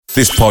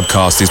This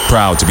podcast is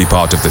proud to be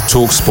part of the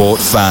TalkSport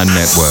Fan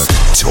Network.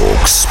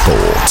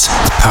 TalkSport.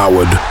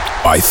 Powered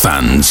by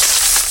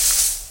fans.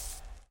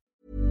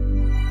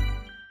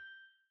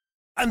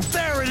 And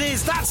there it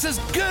is, that's as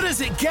good as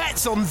it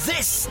gets on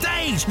this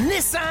stage.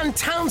 Nissan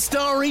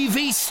Townstar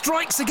EV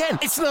strikes again.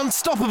 It's an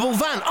unstoppable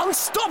van,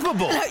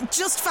 unstoppable.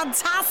 Just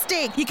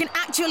fantastic. You can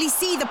actually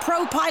see the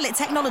ProPilot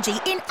technology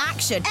in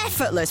action.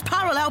 Effortless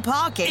parallel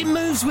parking. It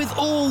moves with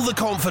all the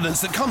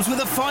confidence that comes with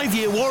a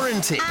 5-year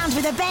warranty. And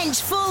with a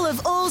bench full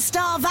of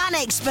all-star van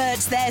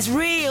experts, there's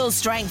real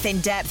strength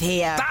in depth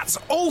here. That's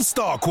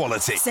all-star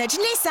quality. Search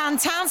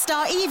Nissan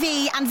Townstar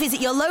EV and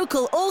visit your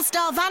local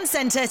all-star van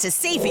centre to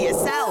see for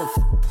yourself.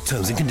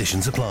 Terms and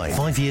conditions apply.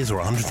 5 years or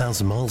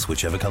 100,000 miles,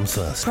 whichever comes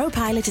first.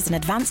 ProPilot is an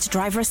advanced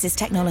driver assist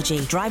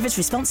technology. Driver's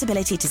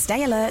responsibility to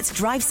stay alert,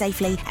 drive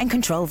safely, and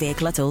control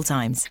vehicle at all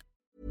times.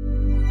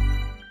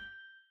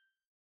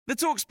 The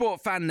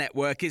TalkSport Fan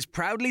Network is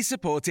proudly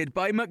supported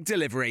by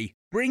McDelivery,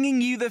 bringing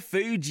you the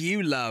food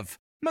you love.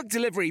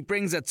 McDelivery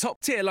brings a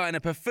top-tier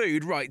lineup of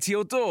food right to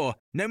your door.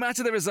 No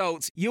matter the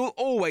result, you'll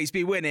always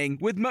be winning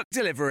with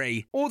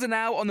McDelivery. Order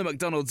now on the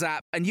McDonald's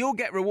app and you'll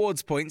get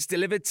rewards points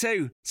delivered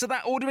too. So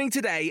that ordering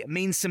today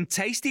means some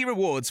tasty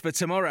rewards for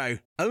tomorrow.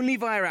 Only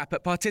via app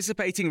at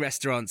participating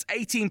restaurants.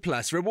 18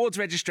 plus. Rewards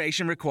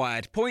registration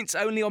required. Points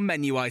only on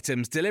menu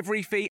items.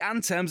 Delivery fee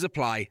and terms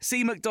apply.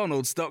 See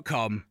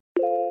mcdonalds.com.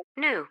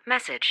 New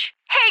message.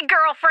 Hey,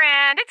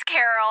 girlfriend, it's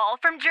Carol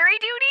from jury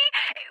duty.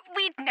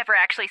 We never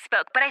actually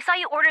spoke, but I saw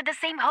you ordered the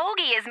same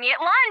hoagie as me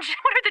at lunch.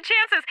 What are the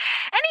chances?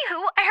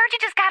 Anywho, I heard you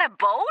just got a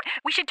boat.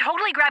 We should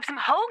totally grab some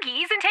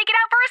hoagies and take it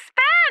out for a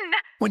spin.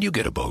 When you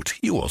get a boat,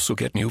 you also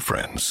get new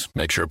friends.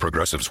 Make sure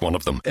Progressive's one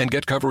of them and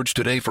get coverage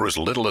today for as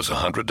little as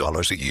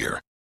 $100 a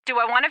year. Do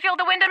I want to feel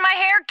the wind in my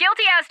hair?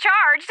 Guilty as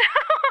charged.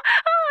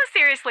 Oh,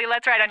 seriously,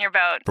 let's ride on your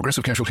boat.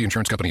 Progressive Casualty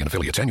Insurance Company and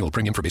affiliates. Annual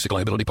premium for basic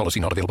liability policy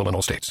not available in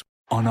all states.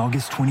 On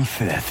August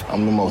 25th,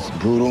 I'm the most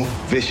brutal,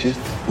 vicious,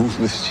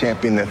 ruthless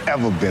champion that's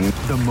ever been.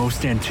 The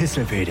most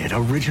anticipated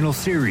original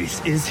series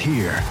is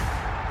here.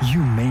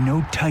 You may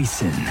know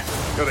Tyson.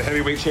 You're the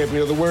heavyweight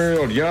champion of the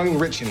world, young,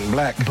 rich, and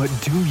black. But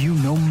do you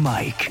know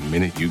Mike? The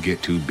minute you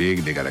get too big,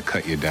 they gotta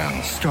cut you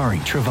down.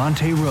 Starring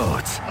Trevante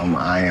Rhodes.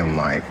 I am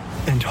Mike.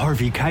 And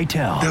Harvey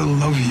Keitel. They'll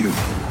love you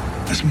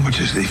as much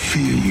as they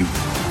fear you.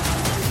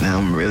 Now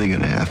I'm really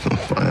gonna have some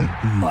fun.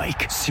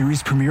 Mike,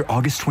 series premiere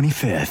August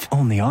 25th,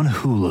 only on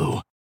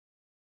Hulu.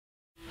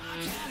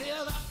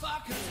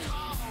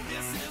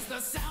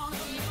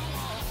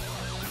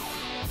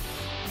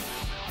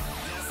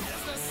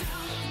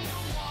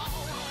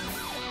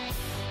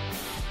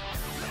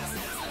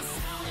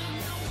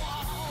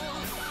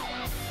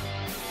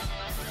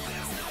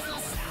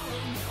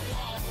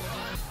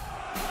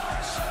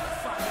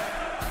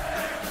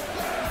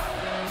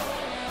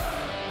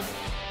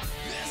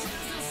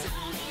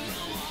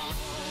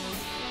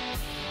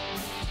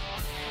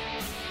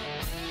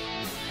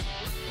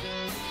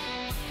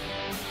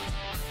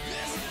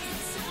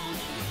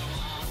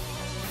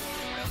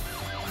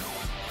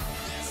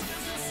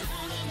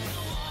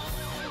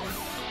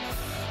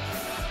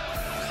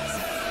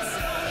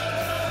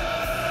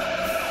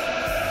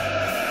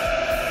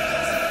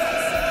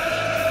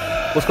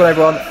 What's going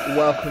on, everyone?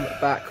 Welcome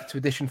back to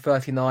edition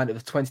 39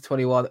 of the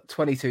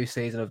 2021-22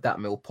 season of That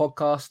Mill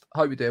podcast.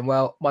 Hope you're doing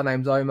well. My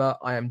name's Omar.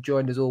 I am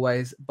joined, as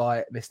always,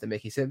 by Mr.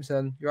 Mickey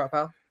Simpson. You right,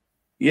 pal?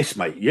 Yes,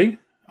 mate. You?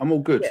 I'm all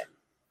good. Yeah.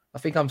 I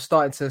think I'm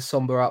starting to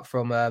somber up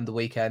from the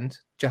weekend,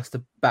 just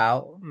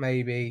about,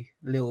 maybe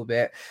a little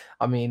bit.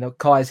 I mean,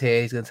 Kai's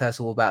here. He's going to tell us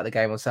all about the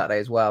game on Saturday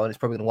as well, and it's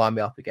probably going to wind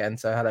me up again.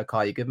 So, hello,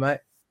 Kai. You good, mate?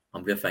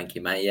 I'm good, thank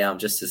you, mate. Yeah, I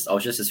was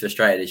just as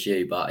frustrated as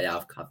you, but yeah,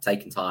 I've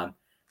taken time,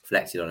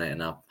 reflected on it,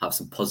 and I'll have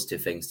some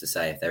positive things to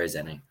say if there is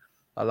any.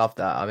 I love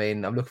that. I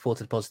mean, I'm looking forward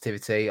to the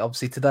positivity.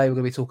 Obviously, today we're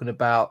going to be talking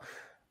about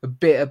a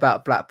bit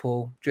about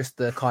Blackpool, just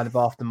the kind of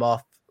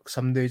aftermath,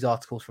 some news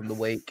articles from the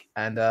week,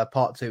 and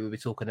part two we'll be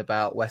talking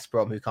about West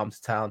Brom, who come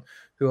to town,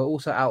 who are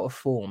also out of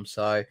form.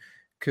 So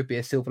could be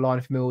a silver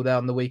lining for Millwall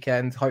on the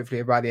weekend. Hopefully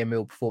a rally and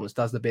Millwall performance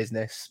does the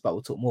business, but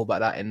we'll talk more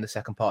about that in the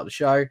second part of the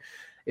show.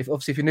 If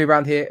you're new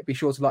around here, be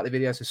sure to like the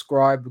video,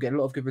 subscribe. We're getting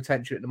a lot of good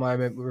retention at the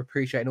moment. We're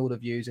appreciating all the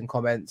views and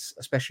comments,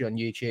 especially on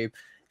YouTube.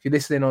 If you're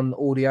listening on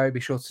audio,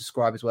 be sure to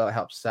subscribe as well. It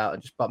helps us out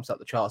and just bumps up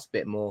the charts a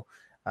bit more.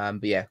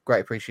 But yeah,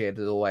 great appreciated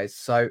as always.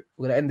 So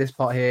we're going to end this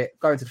part here,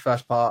 go into the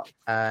first part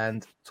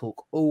and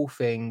talk all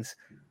things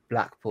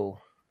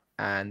Blackpool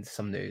and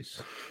some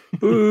news.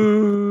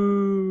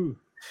 Boo!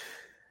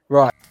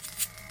 Right.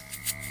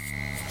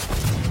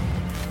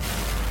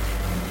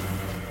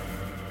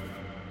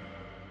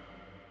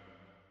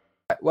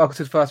 Welcome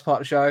to the first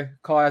part of the show.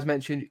 Kai, as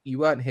mentioned, you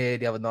weren't here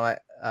the other night.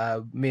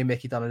 Me and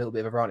Mickey done a little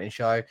bit of a ranting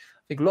show. I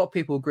think a lot of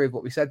people agree with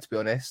what we said, to be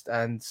honest,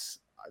 and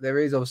there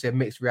is obviously a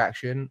mixed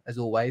reaction, as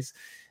always.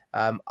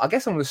 I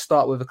guess I'm going to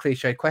start with a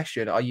cliche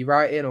question. Are you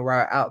right in or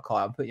right out,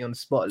 Kai? I'm putting you on the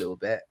spot a little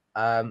bit.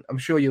 I'm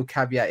sure you'll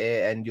caveat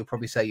it and you'll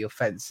probably say you'll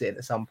fence it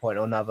at some point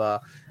or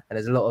another, and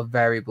there's a lot of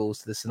variables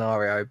to the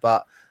scenario.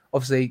 But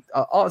obviously,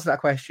 I'll answer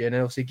that question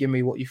and obviously give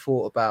me what you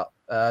thought about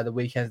the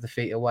weekend's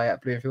defeat away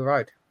at Bloomfield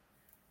Road?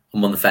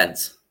 I'm on the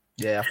fence.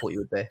 Yeah, I thought you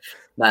would be.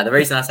 No, the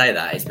reason I say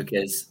that is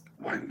because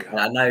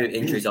I know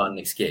injuries aren't an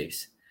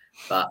excuse,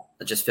 but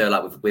I just feel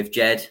like with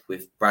Jed,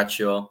 with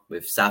Bradshaw,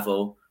 with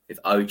Saville, with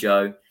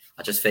Ojo,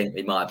 I just think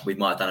we might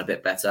have done a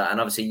bit better. And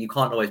obviously, you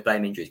can't always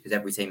blame injuries because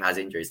every team has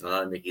injuries. And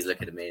I know Mickey's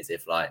looking at me as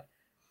if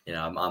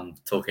I'm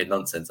talking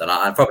nonsense, and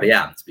I probably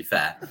am, to be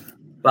fair.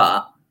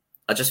 But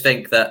I just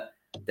think that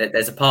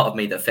there's a part of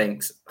me that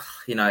thinks,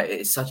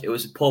 it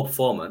was a poor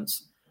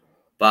performance,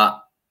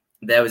 but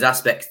there was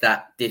aspects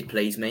that did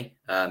please me.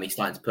 He's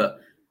starting to put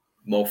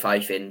more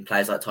faith in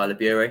players like Tyler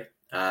Bury,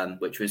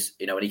 which was,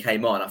 when he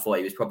came on, I thought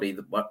he was probably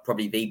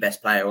the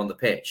best player on the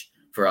pitch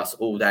for us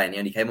all day, and he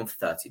only came on for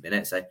 30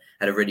 minutes. So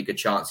had a really good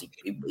chance.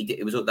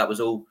 That was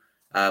all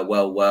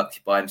well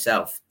worked by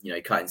himself. He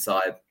cut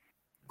inside,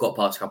 got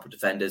past a couple of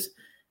defenders,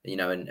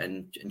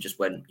 and just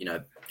went,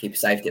 keeper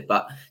saved it.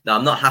 But no,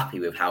 I'm not happy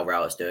with how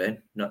Rowett's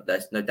doing.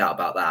 There's no doubt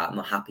about that. I'm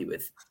not happy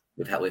with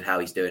how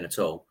he's doing at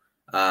all.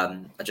 I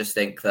just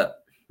think that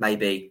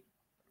maybe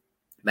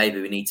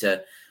we need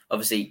to.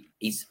 Obviously,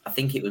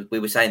 we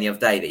were saying the other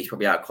day that he's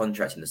probably out of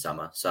contract in the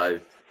summer. So,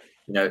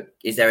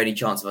 is there any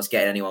chance of us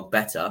getting anyone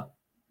better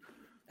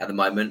at the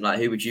moment? Like,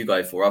 who would you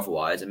go for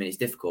otherwise? I mean, it's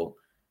difficult.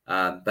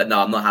 But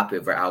no, I'm not happy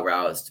with how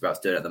Rowett's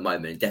doing at the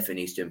moment. He definitely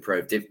needs to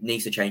improve.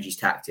 Needs to change his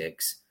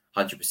tactics.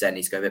 100%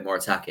 needs to go a bit more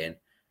attacking.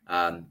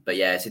 But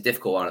yeah, it's a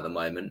difficult one at the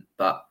moment.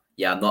 But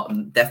yeah,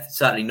 I'm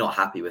certainly not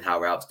happy with how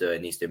Rowett's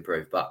doing. Needs to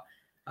improve. But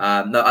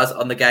no, as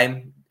on the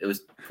game, it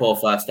was poor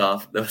first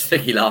half. There was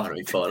Vicky laughing at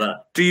me for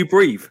that. Do you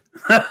breathe?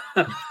 Are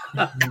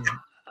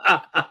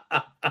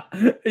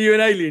you an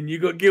alien? You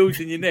got gills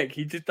in your neck.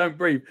 You just don't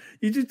breathe.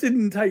 You just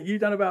didn't take. You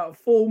done about a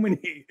 4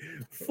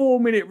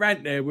 minute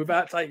rant there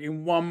without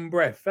taking one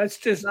breath.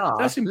 That's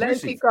impressive.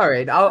 Let's keep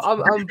going.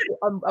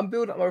 I'm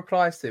building up my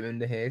replies to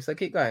him in here, so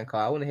keep going,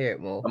 Kyle. I want to hear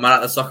it more. I'm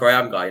like the Soccer I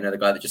Am guy. The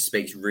guy that just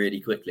speaks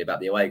really quickly about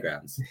the away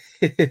grounds.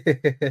 I think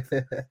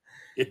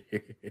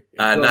it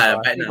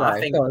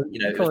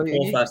was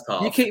poor first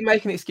half. You keep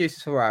making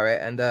excuses for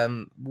Rowett,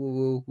 and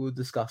we'll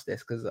discuss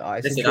this because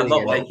I'm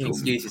not making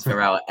excuses for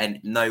Rowett, and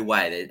no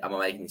way I'm not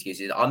making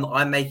excuses.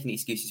 I'm making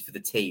excuses for the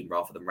team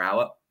rather than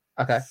Rowett.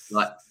 Okay,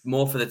 like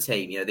more for the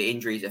team. The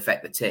injuries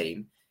affect the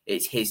team.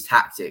 It's his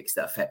tactics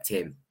that affect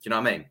him. Do you know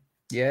what I mean?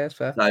 Yeah, that's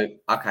fair. So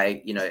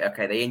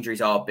the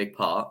injuries are a big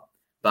part,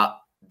 but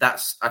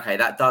that's okay.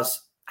 That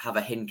does have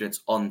a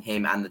hindrance on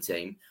him and the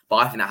team, but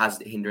I think that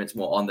has a hindrance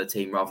more on the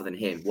team rather than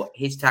him. What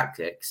his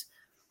tactics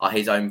are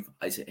his own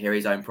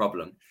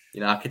problem.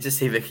 I could just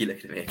see Vicky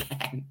looking at me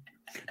again.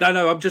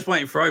 No, I'm just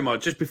waiting for Omar.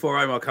 Just before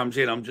Omar comes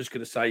in, I'm just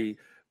going to say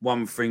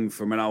one thing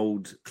from an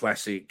old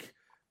classic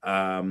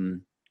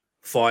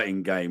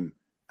fighting game,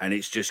 and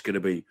it's just going to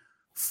be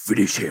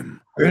finish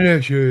him.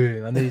 Finish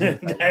him. Okay,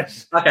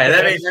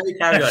 let me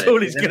carry on. That's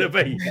all it's going to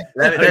be.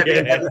 Let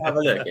me have a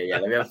look here. Yeah,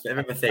 let me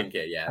have a think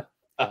here. Yeah.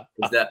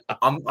 Is that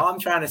I'm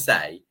trying to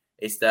say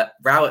is that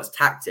Rowett's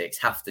tactics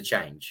have to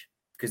change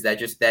because they're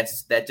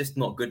just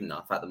not good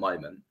enough at the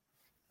moment,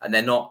 and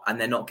they're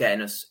not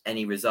getting us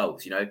any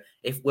results.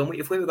 If we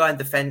were going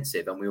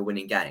defensive and we were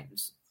winning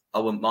games, I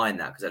wouldn't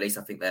mind that because at least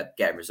I think they're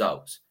getting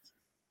results.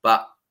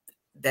 But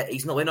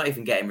we're not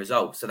even getting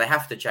results, so they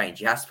have to change.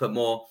 He has to put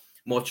more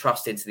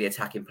trust into the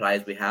attacking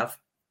players we have.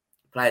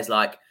 Players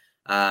like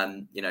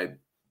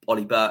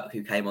Ollie Burke,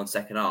 who came on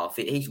second half.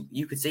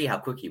 You could see how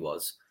quick he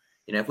was.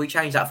 If we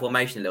change that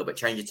formation a little bit,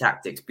 change the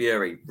tactics,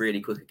 Bury really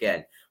quick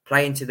again,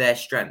 play into their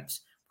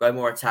strengths, go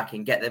more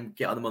attacking, get on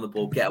them on the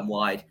ball, get them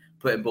wide,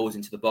 putting balls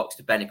into the box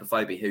to Benny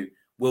Kofobi, who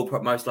will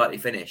most likely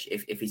finish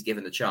if he's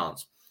given the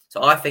chance.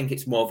 So I think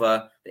it's more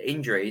of the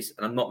injuries,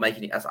 and I'm not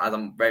making it, as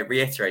I'm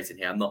reiterating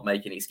here, I'm not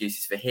making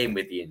excuses for him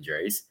with the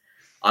injuries.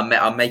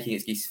 I'm making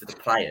excuses for the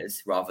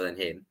players rather than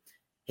him.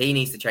 He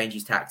needs to change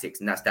his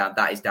tactics, and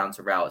that is down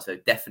to Rowett, so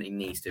definitely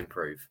needs to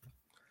improve.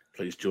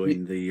 Please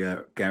join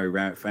the Gary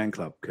Rowett fan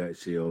club,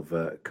 courtesy of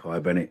Kai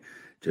Bennett.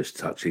 Just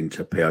touching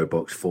to PO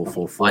Box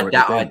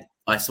 444.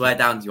 I swear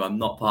down to you, I'm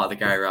not part of the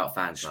Gary Rowett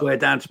fan club. Swear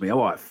down to me,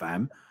 all right,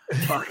 fam.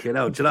 Fucking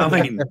hell, do you know what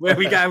I mean? Where are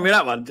we going with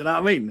that one? Do you know what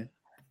I mean?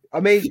 I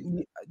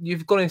mean,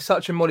 you've gone in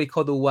such a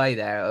mollycoddle way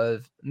there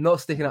of not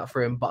sticking up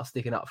for him, but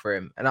sticking up for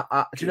him. And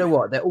do you know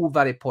what? They're all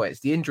valid points.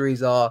 The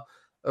injuries are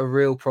a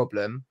real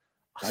problem.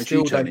 Don't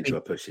you turn into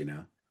a pussy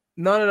now?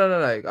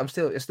 No. I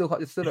still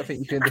don't think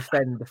you can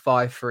defend the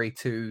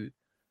 5-3-2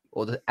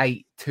 or the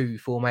 8-2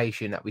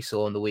 formation that we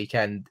saw on the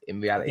weekend.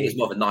 In reality, it's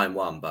more of a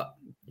 9-1, but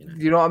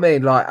you know what I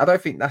mean. Like, I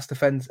don't think that's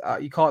defense.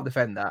 You can't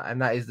defend that,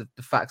 and that is the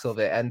facts of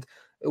it, and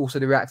also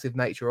the reactive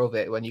nature of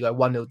it. When you go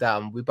 1-0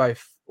 down,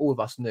 all of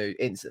us knew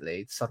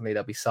instantly. Suddenly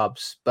there'll be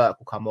subs. Burke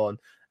will come on.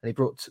 And he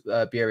brought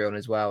Bury on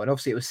as well. And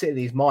obviously it was sitting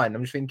in his mind.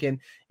 I'm just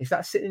thinking, if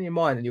that's sitting in your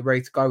mind and you're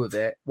ready to go with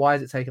it, why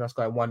is it taking us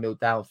going 1-0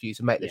 down for you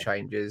to make the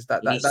changes?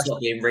 That's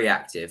not being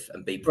reactive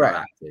and be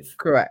proactive.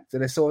 Correct.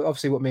 And it's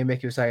obviously what me and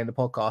Mickey were saying in the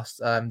podcast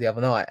the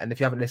other night. And if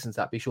you haven't listened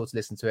to that, be sure to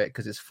listen to it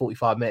because it's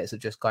 45 minutes of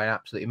just going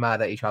absolutely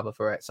mad at each other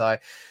for it. So,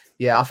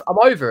 yeah, I'm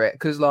over it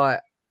because,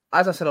 like,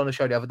 as I said on the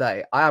show the other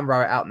day, I am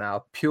Rowett out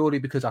now purely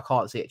because I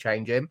can't see it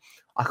changing.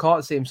 I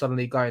can't see him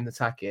suddenly going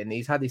attacking.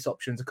 He's had these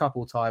options a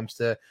couple of times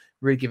to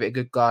really give it a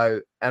good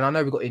go. And I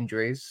know we've got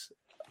injuries,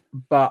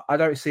 but I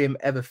don't see him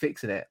ever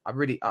fixing it.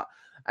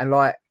 And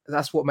like,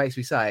 that's what makes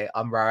me say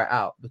I'm Rowett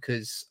out,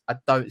 because I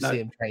don't see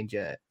him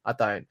changing it. I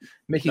don't.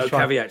 Mickey's no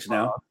caveats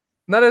now.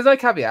 No, there's no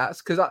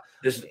caveats because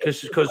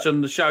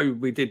on the show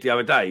we did the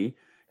other day,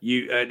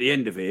 you at the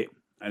end of it,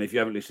 and if you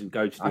haven't listened,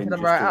 go to the end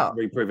just to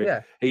reprove it.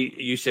 Yeah.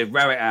 You said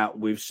Rowett out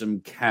with some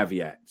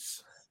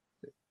caveats.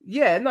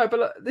 Yeah, no, but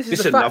look, this is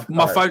listen.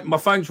 The fact, my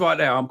phone's right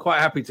there. I'm quite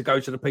happy to go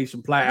to the piece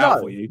and play it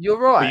out for you. You're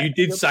right. But you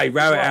did say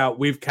Rowett out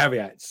with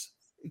caveats,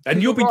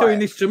 and you'll be doing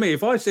this to me.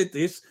 If I said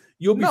this,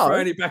 you'll be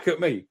throwing it back at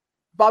me.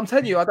 But I'm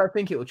telling you, I don't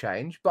think it will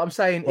change. But I'm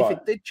saying if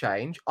it did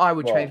change, I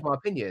would change my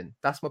opinion.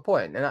 That's my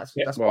point, and that's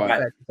what I'm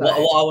saying. What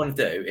I want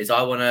to do is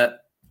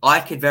I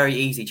could very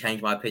easily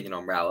change my opinion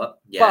on Rowett.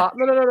 Yeah,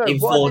 but no. In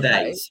 4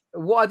 days.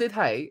 What I did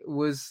hate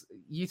was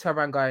you turn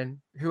around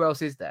going, "Who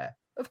else is there?"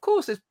 Of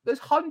course, there's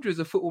hundreds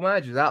of football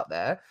managers out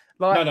there.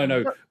 Like,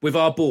 no. With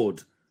our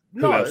board,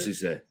 who else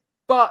is there?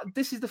 But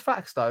this is the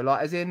facts, though.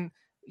 Like, as in,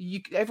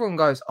 everyone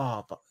goes,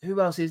 "Oh, but who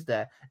else is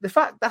there?" The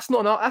fact that's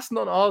not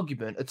an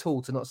argument at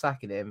all to not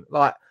sacking him.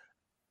 Like,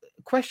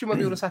 question whether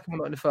you want to sack him or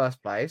not in the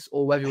first place,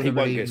 or whether you want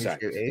to leave him his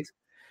duties.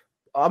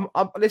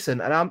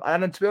 Listen,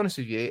 and to be honest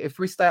with you, if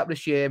we stay up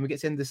this year and we get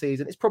to the end of the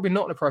season, it's probably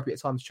not an appropriate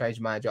time to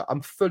change manager.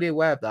 I'm fully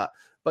aware of that.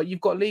 But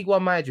you've got League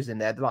One managers in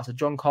there, the likes of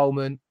John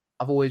Coleman.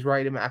 I've always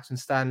rated him at Accrington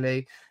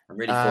Stanley. I'm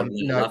really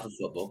falling out of love of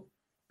football.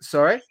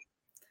 Sorry?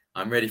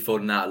 I'm really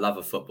falling out of love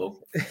of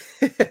football.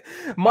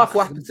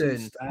 Michael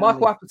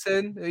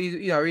Appleton,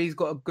 he's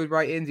got good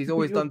ratings. He's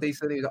always done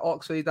decently. He was at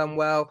Oxford, he's done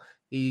well.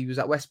 He was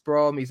at West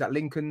Brom. He's at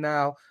Lincoln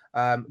now.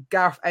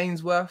 Gareth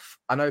Ainsworth.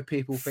 I know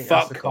people think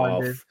that's the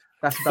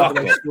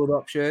double-edged sword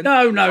option.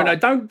 No.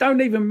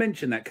 Don't even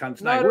mention that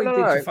cunt's name. What he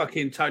did to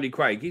fucking Tony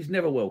Craig, he's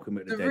never welcome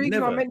at the Den. The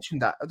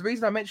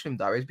reason I mentioned him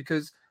though is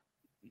because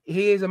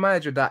he is a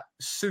manager that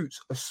suits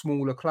a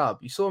smaller club.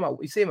 You see him at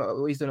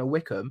what he's done at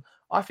Wickham.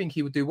 I think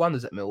he would do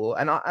wonders at Millwall.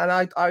 And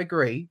I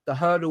agree. The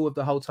hurdle of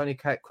the whole Tony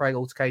Craig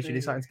altercation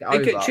is something to get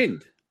over. Get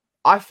chinned.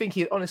 I think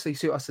he'd honestly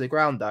suit us to the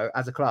ground, though,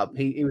 as a club.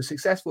 He was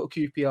successful at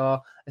QPR,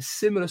 a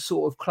similar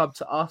sort of club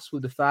to us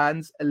with the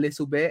fans a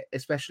little bit,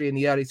 especially in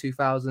the early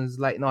 2000s,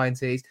 late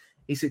 90s.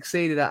 He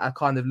succeeded at a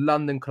kind of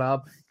London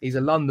club. He's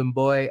a London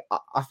boy.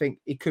 I think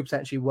it could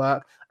potentially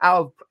work.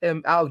 Out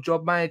of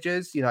job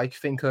managers, you can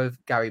think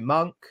of Gary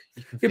Monk.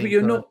 But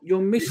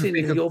you're missing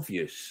the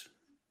obvious.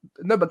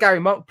 No, but Gary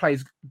Monk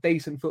plays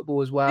decent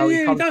football as well.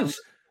 Yeah, he does.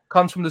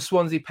 Comes from the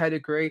Swansea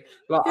pedigree.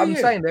 I'm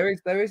saying there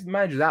is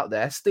managers out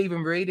there.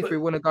 Stephen Reed, if we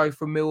want to go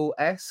for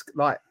Mill-esque,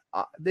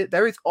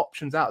 there is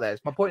options out there.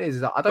 My point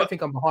is that I don't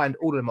think I'm behind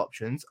all of them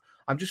options.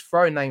 I'm just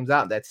throwing names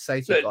out there to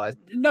say to you guys,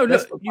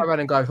 let's go around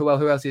and go, who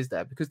else is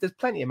there? Because there's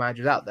plenty of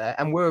managers out there,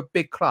 and we're a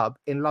big club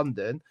in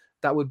London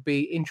that would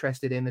be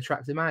interested in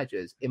attracting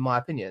managers, in my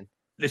opinion.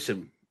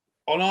 Listen,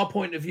 on our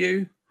point of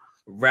view,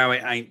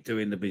 Rowett ain't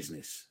doing the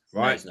business,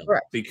 right? No,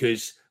 correct.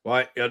 Because,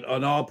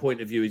 on our point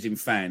of view, as in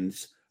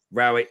fans,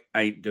 Rowett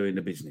ain't doing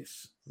the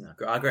business. No,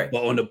 I agree.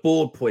 But on a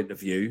board point of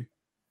view,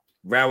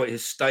 Rowett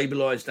has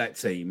stabilised that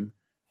team,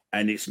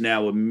 and it's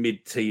now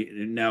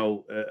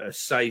a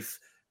safe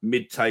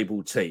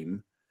mid-table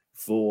team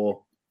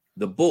for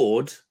the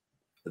board.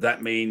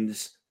 That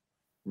means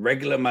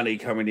regular money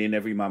coming in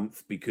every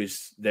month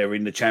because they're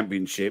in the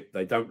Championship.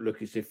 They don't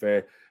look as if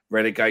they're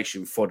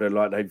relegation fodder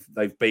like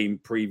they've been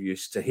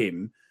previous to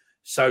him.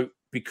 So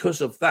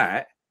because of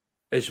that,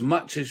 as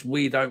much as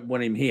we don't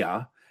want him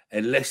here,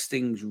 unless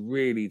things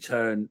really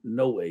turn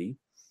naughty,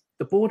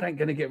 the board ain't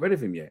going to get rid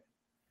of him yet.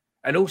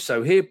 And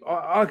also,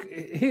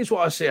 here's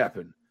what I see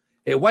happen.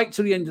 He'll wait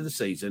till the end of the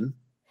season,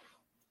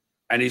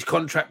 and his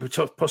contract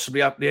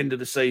possibly up the end of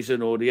the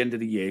season or the end of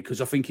the year, because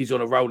I think he's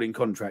on a rolling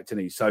contract, isn't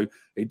he? So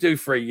he'd do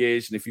 3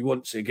 years, and if he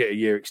wants to get a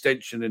year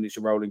extension, then it's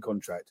a rolling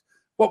contract.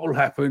 What will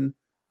happen?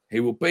 He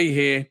will be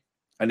here,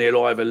 and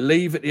he'll either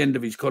leave at the end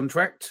of his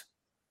contract,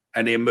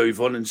 and he'll move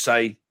on and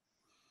say,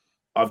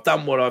 I've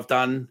done what I've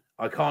done.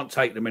 I can't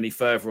take them any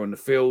further on the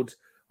field.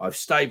 I've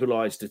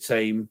stabilised the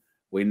team.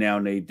 We now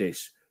need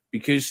this.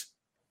 Because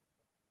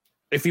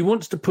if he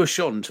wants to push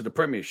on to the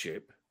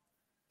Premiership,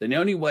 then the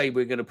only way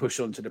we're going to push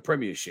on to the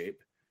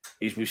Premiership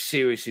is with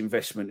serious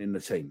investment in the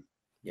team.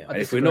 Yeah, and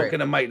if we're not going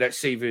to make that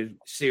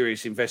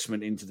serious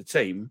investment into the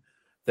team,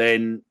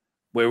 then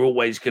we're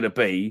always going to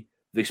be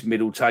this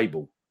middle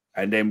table.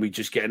 And then we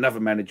just get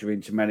another manager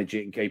in to manage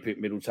it and keep it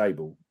middle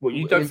table. Well,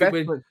 you don't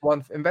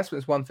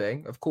investment's one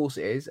thing, of course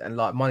it is, and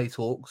money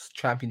talks,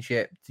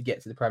 Championship to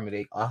get to the Premier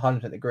League. I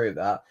 100% agree with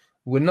that.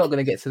 We're not going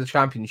to get to the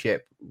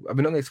Championship. We're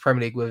not going to get to the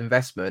Premier League with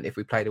investment if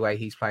we play the way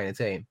he's playing a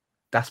team.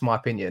 That's my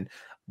opinion.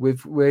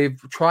 We're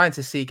trying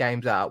to see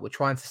games out. We're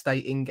trying to stay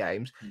in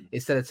games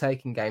instead of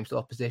taking games to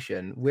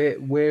opposition.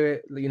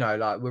 We're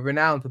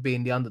renowned for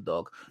being the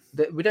underdog.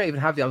 We don't even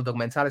have the underdog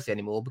mentality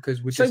anymore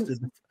because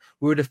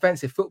we're a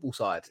defensive football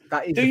side.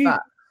 That is the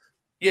fact.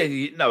 Yeah,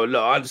 no,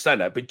 look, I understand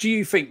that. But do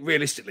you think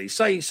realistically,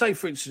 say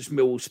for instance,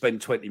 Millwall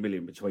spend 20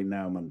 million between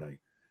now and Monday,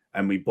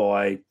 and we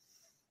buy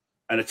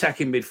an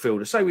attacking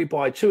midfielder. Say we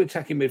buy 2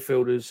 attacking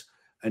midfielders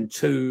and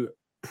 2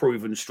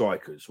 proven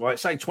strikers, right?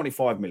 Say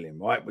 25 million,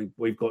 right?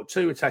 We've got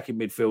 2 attacking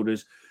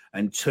midfielders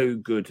and 2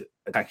 good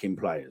attacking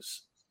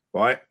players,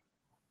 right?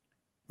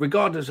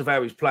 Regardless of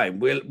how he's playing,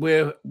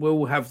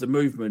 we'll have the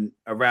movement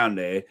around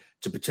there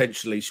to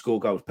potentially score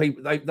goals.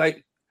 People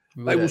they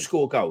will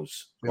score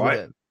goals,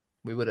 right?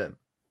 We wouldn't.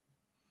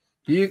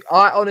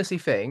 I honestly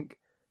think,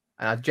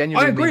 and I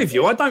genuinely agree with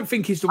you. I don't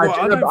think he's the right.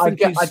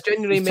 I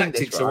genuinely mean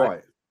this,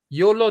 right?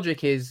 Your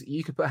logic is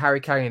you could put Harry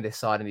Kane in this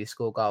side and he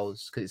score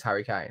goals because it's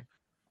Harry Kane.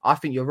 I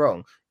think you're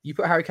wrong. You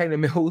put Harry Kane in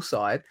the Millwall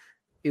side,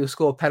 he'll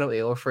score a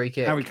penalty or a free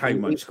kick. Harry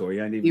Kane won't score.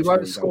 He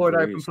won't score an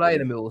open play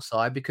in the Millwall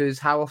side because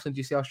how often do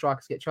you see our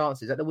strikers get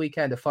chances? At the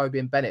weekend, Afobe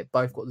and Bennett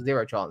both got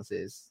 0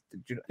 chances.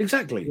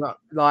 Exactly.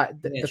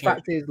 Like the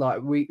fact is,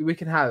 like we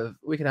can have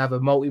a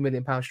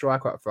multi-million-pound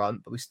striker up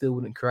front, but we still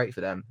wouldn't create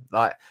for them.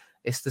 Like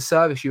it's the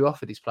service you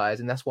offer these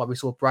players, and that's why we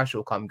saw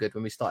Bradshaw come good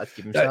when we started to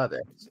give him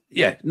service.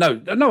 Yeah, no,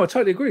 I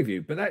totally agree with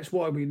you. But that's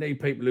why we need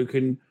people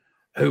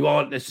who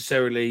aren't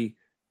necessarily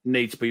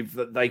need to be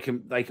that they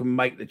can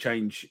make the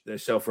change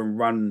themselves and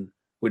run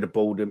with the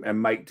ball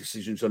and make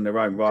decisions on their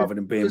own rather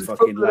than being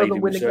fucking laid in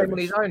win the game on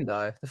his own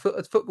though.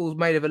 The football's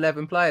made of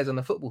 11 players on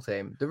the football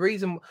team. The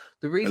reason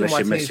unless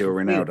you're Messi or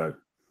Ronaldo.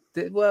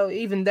 Well,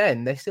 even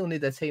then, they still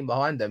need their team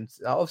behind them.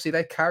 Obviously,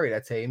 they carry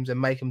their teams and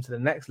make them to the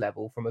next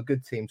level from a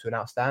good team to an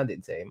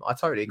outstanding team. I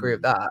totally agree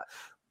with that.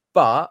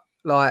 But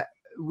like,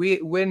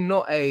 we're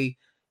not a.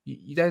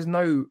 There's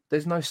no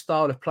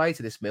style of play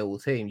to this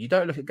Millwall team. You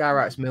don't look at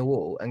Garrett's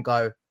Millwall and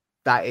go,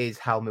 that is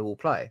how Millwall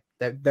play.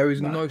 There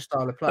is no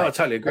style of play. No, I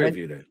totally agree with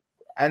you there.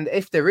 And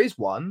if there is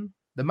one,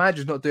 the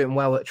manager's not doing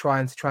well at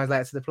trying to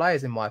translate it to the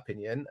players, in my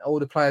opinion. All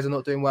the players are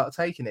not doing well at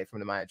taking it from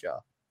the manager.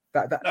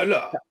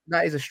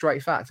 That is a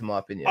straight fact, in my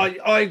opinion.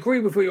 I agree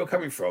with where you're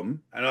coming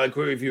from, and I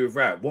agree with you with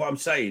Rab. What I'm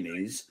saying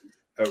is,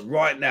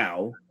 right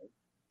now,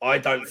 I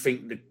don't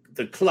think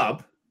the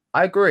club.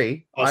 I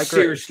agree. Are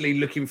seriously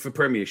looking for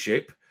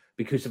Premiership,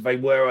 because if they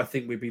were, I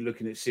think we'd be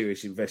looking at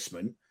serious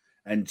investment.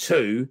 And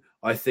 2,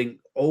 I think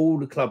all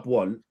the club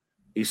want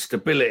is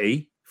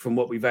stability from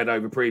what we've had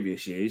over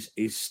previous years.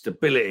 Is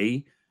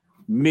stability,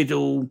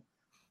 middle,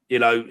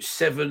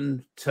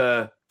 7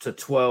 to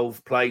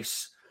 12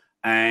 place,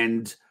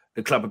 and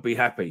the club would be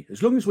happy.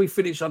 As long as we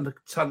finish under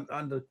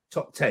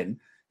top 10,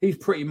 he's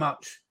pretty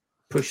much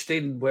pushed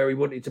in where he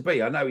wanted to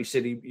be. I know he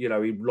said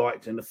he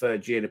liked in the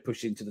 3rd year to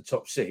push into the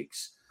top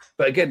 6.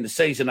 But again, the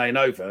season ain't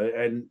over.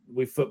 And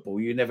with football,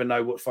 you never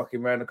know what's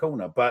fucking around the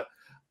corner. But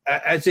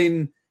as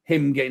in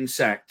him getting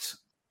sacked,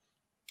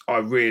 I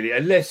really,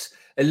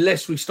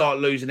 unless we start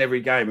losing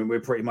every game and we're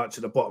pretty much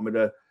at the bottom of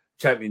the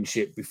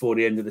Championship before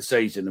the end of the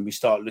season and we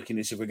start looking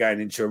as if we're going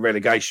into a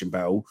relegation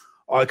battle,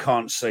 I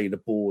can't see the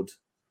board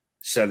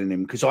selling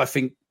him because I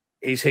think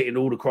he's hitting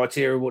all the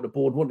criteria of what the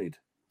board wanted.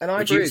 And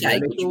I agree.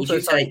 Would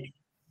you say?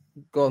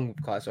 Go on,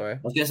 Kai. Sorry. I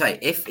was going to say,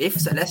 if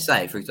let's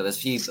say, for example,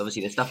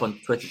 there's stuff on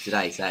Twitter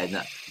today saying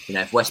that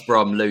if West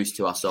Brom lose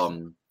to us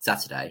on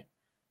Saturday,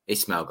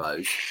 Ismail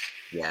goes.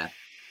 Yeah.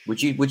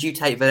 Would you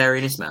take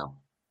Valérien Ismail?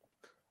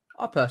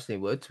 I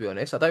personally would, to be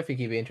honest. I don't think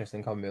he'd be interested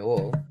in coming to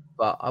Millwall,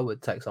 but I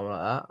would take someone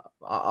like that.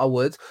 I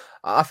would.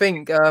 I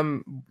think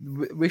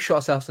we shot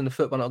ourselves in the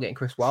foot by not getting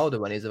Chris Wilder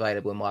when he's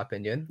available, in my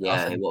opinion.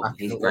 Yeah,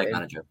 he's a great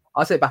manager.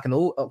 I said back in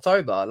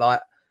October,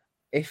 like,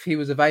 if he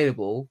was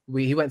available,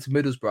 he went to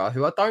Middlesbrough,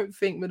 who I don't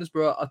think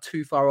Middlesbrough are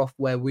too far off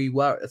where we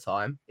were at the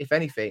time. If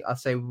anything, I'd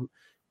say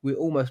we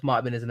almost might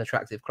have been as an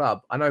attractive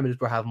club. I know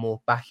Middlesbrough have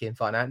more backing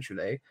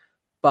financially,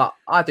 but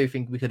I do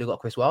think we could have got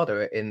Chris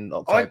Wilder in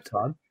October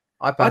time.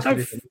 I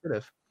personally think we could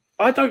have.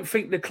 I don't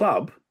think the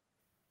club,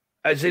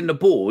 as in the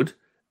board,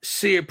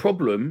 see a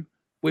problem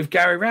with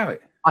Gary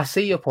Rowett. I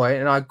see your point,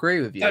 and I agree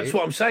with you. That's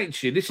what I'm saying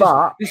to you. This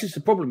is the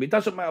problem. It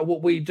doesn't matter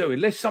what we do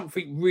unless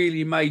something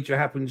really major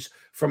happens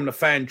from the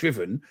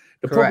fan-driven.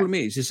 The problem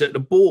is that the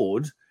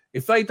board,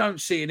 if they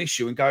don't see an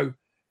issue and go, do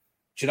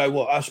you know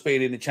what, us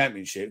being in the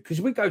Championship,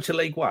 because we go to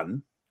League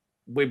One,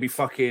 we'd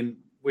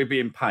be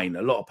in pain,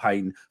 a lot of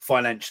pain,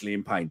 financially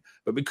in pain.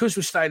 But because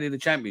we're staying in the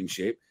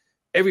Championship,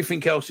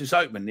 everything else is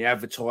open, the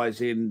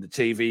advertising, the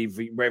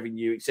TV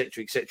revenue,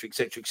 etc., etc.,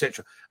 etc.,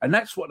 etc. And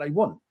that's what they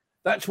want.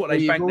 That's what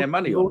they bank their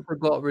money on. You've also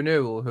got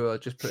Renewal, who are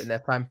just putting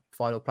their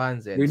final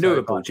plans in.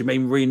 Renewable? Do you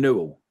mean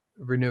renewal?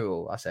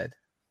 Renewal, I said.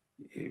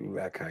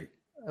 Okay.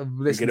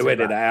 Listen You're going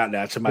to edit that out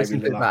now to make me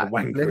look like a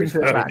wanker.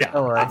 Listen to it back.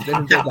 Don't worry.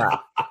 Listen to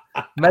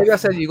that. Maybe I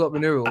said you got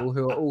Renewal,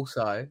 who are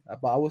also,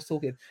 but I was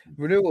talking,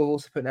 Renewal are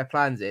also putting their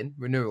plans in.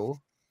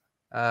 Renewal.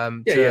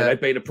 They've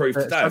been approved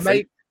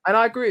today. And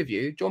I agree with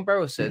you, John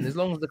Berylson, as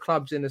long as the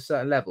club's in a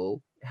certain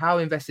level, how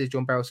invested is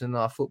John Berylson in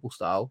our football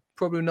style?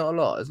 Probably not a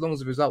lot. As long as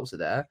the results are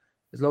there,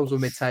 as long as we're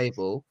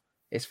mid-table,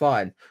 it's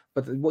fine.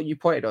 But what you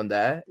pointed on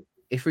there,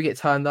 if we get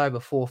turned over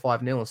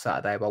 4-5-0 on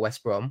Saturday by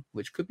West Brom,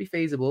 which could be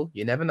feasible,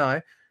 you never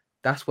know,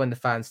 that's when the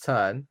fans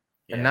turn.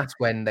 And that's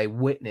when they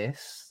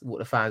witness what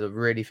the fans are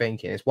really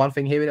thinking. It's one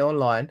thing hearing it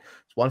online.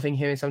 It's one thing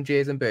hearing some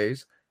jeers and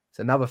boos. It's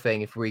another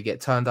thing if we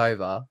get turned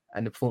over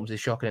and the performance is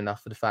shocking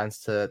enough for the fans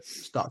to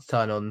start to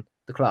turn on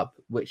the club,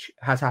 which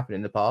has happened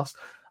in the past.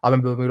 I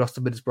remember when we lost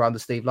to Middlesbrough under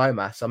Steve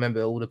Lomas. I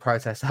remember all the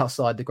protests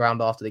outside the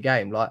ground after the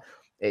game. Like,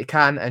 it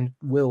can and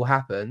will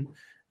happen.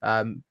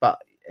 But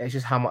it's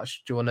just how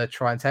much do you want to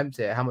try and tempt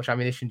it? How much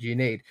ammunition do you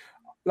need?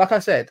 Like I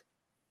said,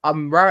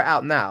 I'm rare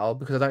out now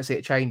because I don't see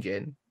it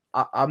changing.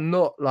 I'm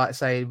not like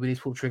saying we need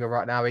to pull the trigger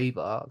right now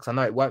either, because I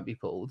know it won't be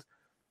pulled.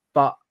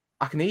 But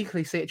I can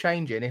easily see it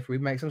changing if we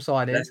make some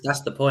signings.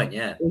 That's the point,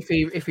 yeah. If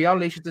he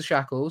unleashes the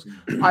shackles.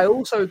 I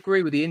also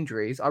agree with the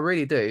injuries. I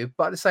really do.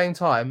 But at the same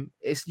time,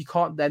 you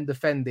can't then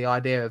defend the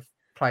idea of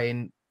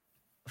playing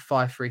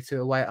 5-3-2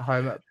 away from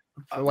home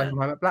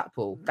at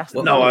Blackpool. That's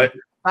the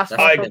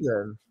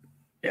problem.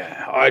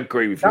 Yeah, I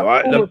agree with you.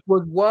 That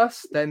was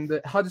worse than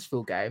the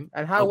Huddersfield game.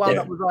 And how wound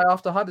up was I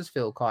after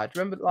Huddersfield, Kai? Do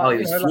you remember? He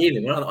was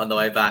fuming on the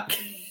way back.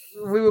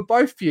 We were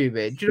both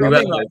fuming. Do you know what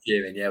I mean?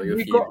 Fuming. Yeah, we were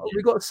fuming.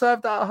 We got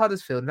served out of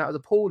Huddersfield, and that was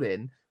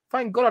appalling.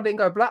 Thank God I didn't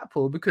go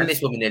Blackpool because... And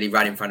this woman nearly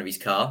ran in front of his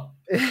car.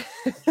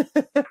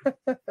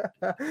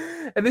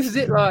 And this is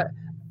it, like,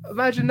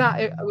 imagine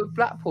that with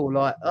Blackpool,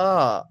 like,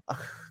 God.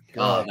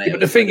 Mate,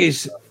 but the thing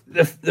is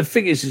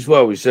as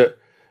well is that,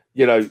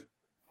 you know,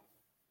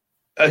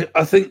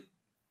 I think,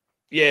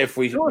 if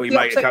we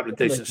make a couple of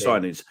decent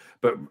signings,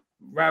 but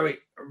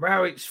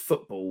Rowett's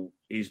football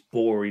is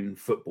boring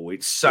football.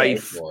 It's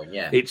safe.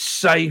 It's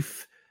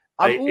safe.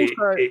 I'm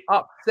also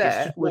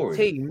upset with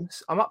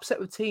teams. I'm upset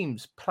with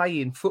teams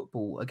playing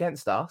football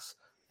against us,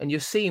 and you're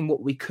seeing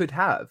what we could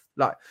have.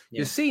 Like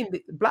you're seeing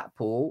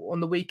Blackpool on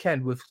the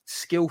weekend with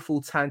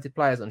skillful, talented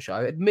players on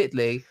show.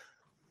 Admittedly,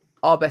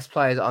 our best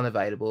players are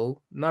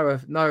unavailable. No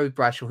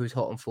Bradshaw, who's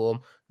hot on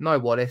form. No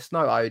Wallace.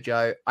 No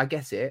Ojo. I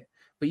get it.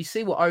 But you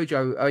see what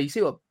you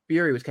see what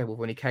Bury was capable of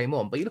when he came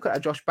on. But you look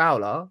at Josh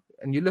Bowler,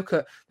 and you look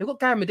at they've got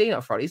Gary Medina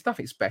up front. He's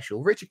nothing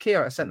special. Richard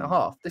Keogh at centre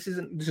half. This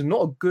is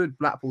not a good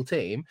Blackpool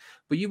team.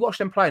 But you watch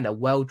them play, and they're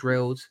well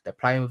drilled. They're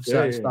playing with a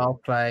certain style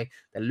of play.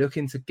 They're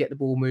looking to get the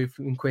ball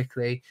moving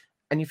quickly,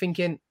 and you're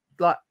thinking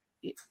like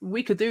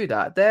we could do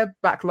that. Their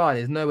back line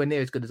is nowhere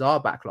near as good as our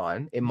back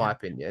line, in my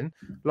opinion.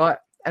 Like.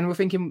 And we're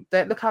thinking,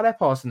 look how they're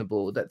passing the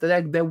ball.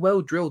 They're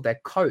well drilled. They're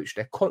coached.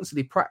 They're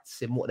constantly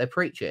practicing what they're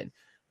preaching.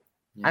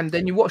 And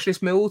then you watch this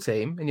Millwall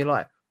team, and you're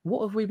like,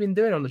 what have we been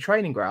doing on the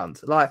training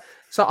ground? Like,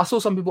 so I saw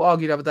some people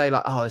argue the other day,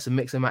 like, oh, it's a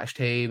mix and match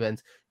team, and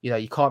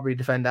you can't really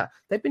defend that.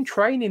 They've been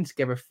training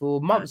together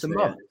for months and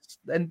months,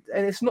 and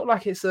it's not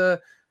like it's a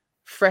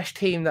fresh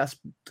team that's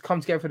come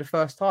together for the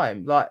first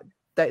time. Like,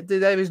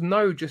 there is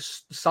no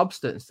just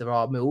substance to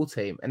our Millwall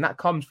team, and that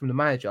comes from the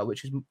manager,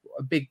 which is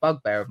a big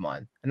bugbear of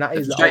mine. And that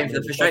is the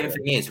frustrating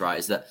thing is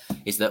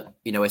that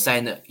we're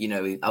saying that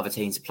other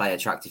teams play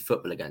attractive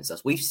football against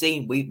us. We've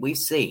seen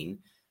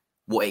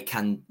what it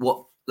can.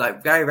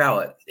 Like Gary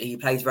Rowett, he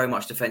plays very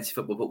much defensive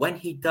football, but when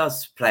he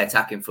does play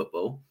attacking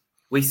football,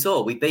 we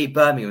beat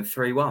Birmingham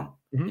 3-1.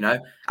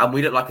 And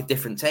we look like a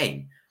different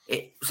team.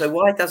 So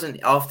why doesn't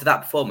after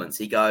that performance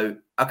he go,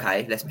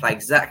 okay, let's play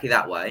exactly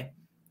that way.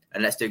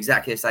 And let's do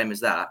exactly the same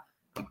as that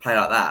and play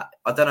like that.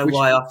 I don't know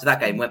why after that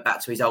game went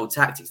back to his old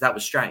tactics. That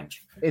was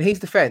strange. In his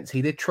defence,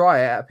 he did try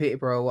it at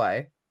Peterborough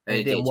away. And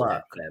it didn't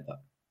work.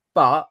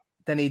 But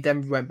then he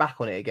went back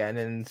on it again.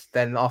 And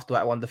then after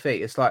that, 1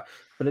 defeat. It's like,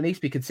 but there needs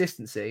to be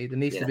consistency. There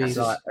needs to be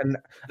like... And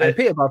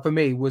Peterborough, for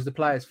me, was the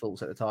players'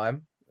 faults at the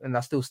time. And I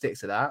still stick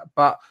to that.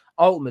 But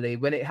ultimately,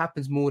 when it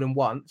happens more than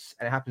once,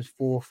 and it happens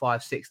 4,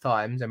 5, 6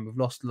 times, and we've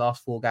lost the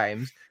last 4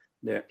 games...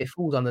 Yeah, it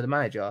falls under the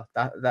manager.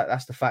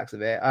 That's the facts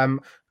of it. A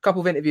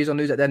couple of interviews on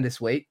News at the End this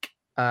week.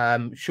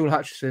 Sean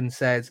Hutchinson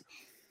said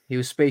he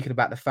was speaking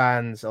about the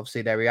fans,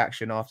 obviously their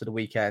reaction after the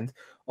weekend.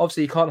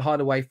 Obviously, you can't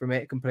hide away from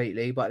it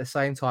completely, but at the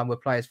same time, we're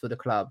players for the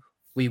club.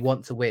 We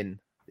want to win.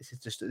 This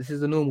is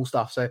the normal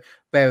stuff. So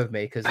bear with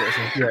me because it's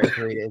infuriating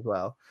to read it as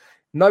well.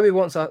 Nobody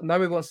wants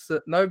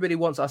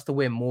us to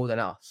win more than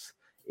us.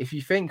 If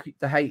you think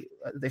they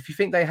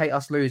hate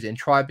us losing,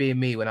 try being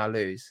me when I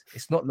lose.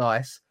 It's not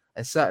nice.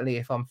 And certainly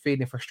if I'm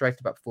feeling frustrated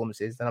about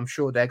performances, then I'm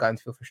sure they're going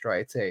to feel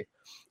frustrated too.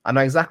 I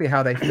know exactly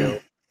how they feel.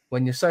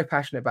 When you're so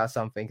passionate about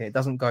something and it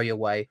doesn't go your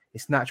way,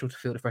 it's natural to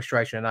feel the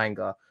frustration and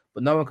anger,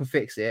 but no one can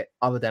fix it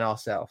other than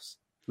ourselves.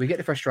 We get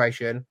the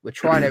frustration. We're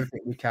trying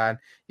everything we can.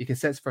 You can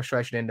sense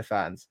frustration in the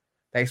fans.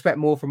 They expect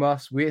more from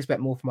us. We expect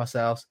more from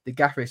ourselves. The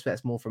gaffer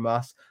expects more from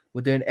us.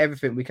 We're doing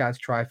everything we can to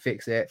try and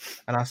fix it.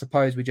 And I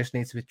suppose we just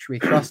need to be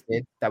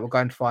trusted that we're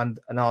going to find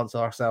an answer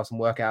ourselves and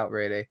work out,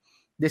 really.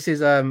 This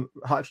is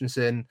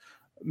Hutchinson.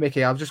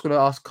 Mickey, I'm just going to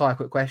ask Kai a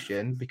quick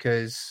question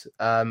because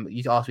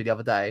you asked me the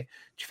other day.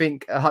 Do you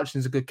think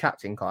Hutchinson's a good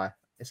captain, Kai?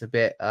 It's a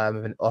bit of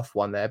an off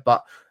one there.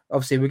 But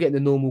obviously, we're getting the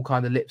normal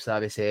kind of lip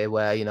service here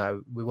where,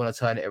 we want to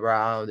turn it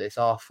around. It's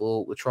our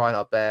fault. We're trying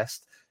our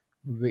best.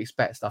 We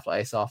expect stuff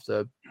like this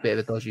after a bit of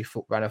a dodgy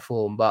run of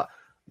form. But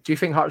do you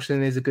think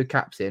Hutchinson is a good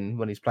captain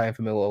when he's playing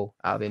for Millwall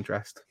out of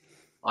interest?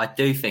 I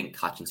do think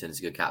Hutchinson is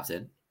a good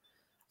captain.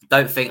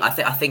 I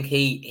think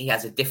he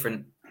has a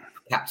different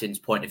captain's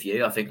point of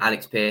view. I think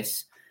Alex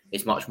Pearce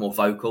is much more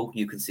vocal.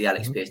 You can see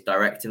Alex Pearce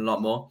directing a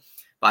lot more.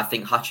 But I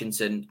think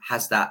Hutchinson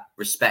has that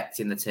respect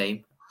in the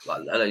team.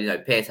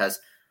 Like, Pearce has,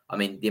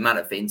 the amount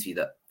of interview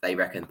that they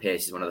reckon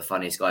Pearce is one of the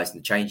funniest guys in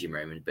the changing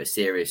room, but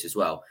serious as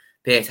well.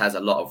 Pearce has a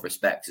lot of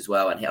respect as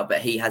well.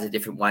 But he has a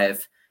different way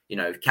of,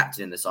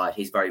 captaining the side.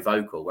 He's very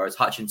vocal, whereas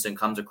Hutchinson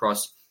comes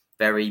across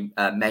very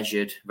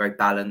measured, very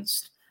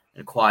balanced,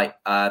 and quite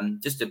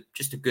just a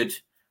good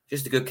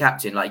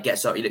captain. Like it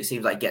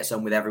seems like he gets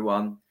on with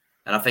everyone,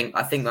 and I think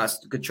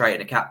that's a good trait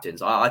in a captain.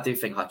 So I do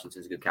think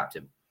Hutchinson's a good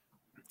captain.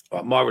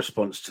 My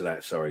response to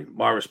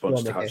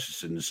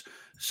Hutchinson's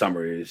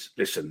summary is: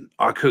 listen,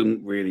 I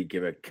couldn't really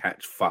give a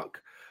cat's fuck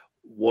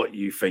what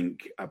you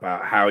think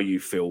about how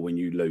you feel when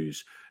you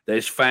lose.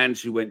 There's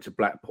fans who went to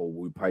Blackpool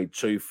who paid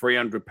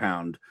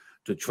 £200-300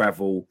 to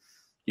travel,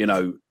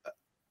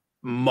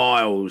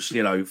 miles,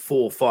 400,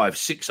 500,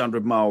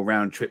 600 mile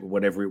round trip or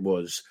whatever it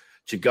was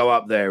to go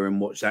up there and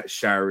watch that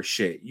shower of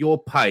shit. You're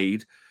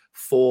paid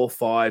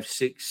 £4,000,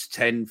 £5,000,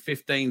 £6,000,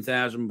 £10,000,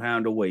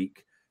 £15,000 a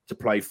week to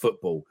play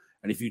football.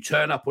 And if you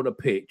turn up on a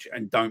pitch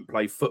and don't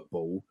play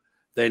football,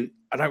 then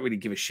I don't really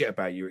give a shit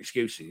about your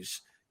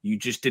excuses. You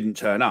just didn't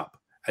turn up.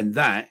 And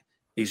that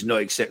is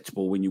not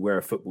acceptable when you wear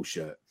a football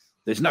shirt.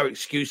 There's no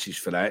excuses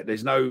for that.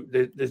 There's no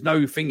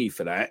thingy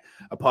for that,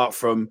 apart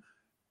from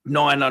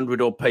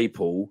 900 odd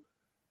people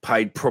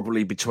paid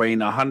probably between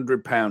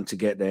 £100 to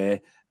get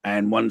there,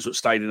 and ones that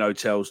stayed in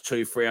hotels,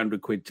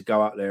 £200-300 to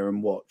go up there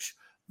and watch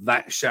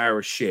that shower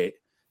of shit,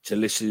 to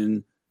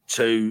listen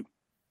to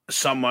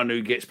someone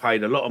who gets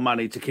paid a lot of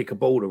money to kick a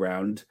ball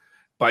around,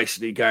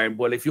 basically going,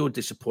 well, if you're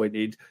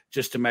disappointed,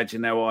 just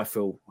imagine how I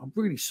feel. I'm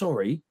really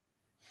sorry.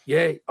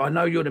 Yeah, I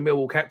know you're the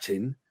Millwall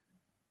captain,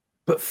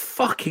 but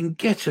fucking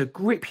get a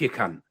grip, you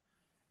cunt.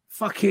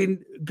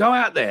 Fucking go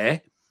out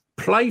there,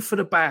 play for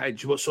the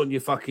badge, what's on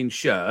your fucking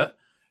shirt,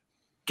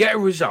 get a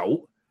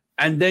result,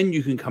 and then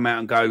you can come out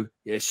and go,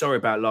 yeah, sorry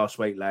about last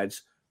week,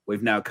 lads.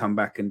 We've now come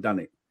back and done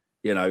it.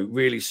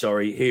 Really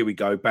sorry. Here we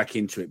go, back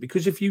into it.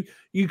 Because if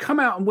you come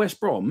out on West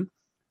Brom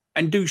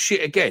and do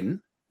shit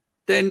again,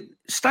 then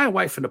stay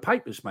away from the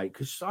papers, mate,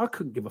 because I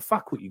couldn't give a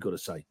fuck what you got to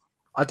say.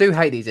 I do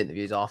hate these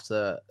interviews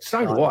after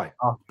bad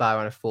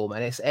run of form,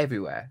 and it's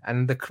everywhere.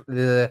 And the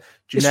generic,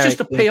 it's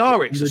just a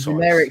PR exercise. The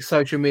generic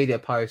social media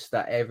posts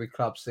that every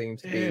club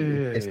seems to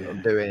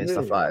be doing and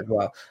stuff like that as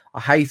well.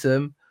 I hate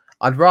them.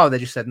 I'd rather they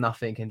just said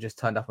nothing and just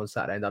turned up on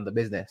Saturday and done the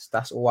business.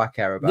 That's all I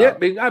care about. Yeah,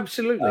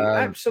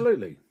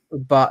 absolutely.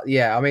 But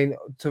yeah,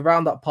 to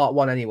round up part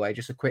one anyway,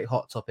 just a quick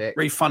hot topic.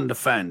 Refund the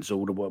fans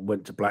all that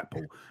went to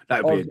Blackpool.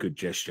 That would be a good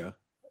gesture.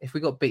 If we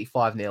got beat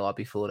 5-0, I'd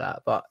be for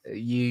that. But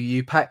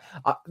you pay.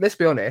 Let's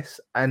be honest,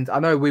 and I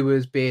know we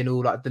was being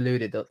all like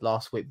deluded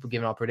last week for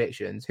giving our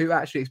predictions. Who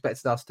actually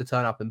expected us to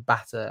turn up and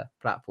batter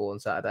Blackpool on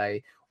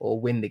Saturday or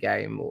win the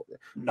game?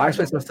 I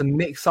expected us to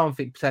nick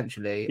something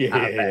potentially.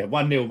 Yeah,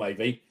 1-0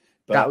 maybe.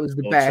 But, that was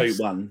the best.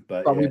 2-1,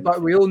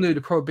 but we all knew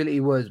the probability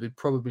was we'd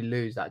probably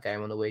lose that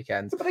game on the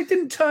weekend. But they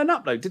didn't turn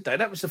up though, did they?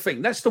 That was the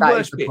thing. That's the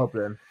worst bit.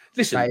 Problem.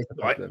 Listen, that is the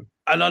problem.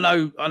 And I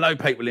know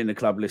people in the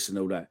club listen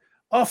to all that.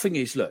 Our thing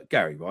is, look,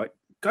 Gary, right?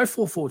 Go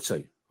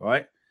 4-4-2,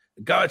 right?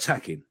 Go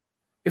attacking.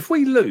 If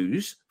we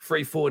lose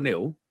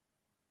 3-4-0,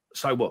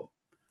 so what?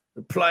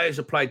 The players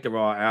have played the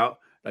right out.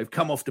 They've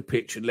come off the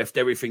pitch and left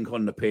everything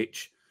on the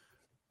pitch.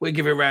 We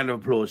give you a round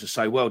of applause and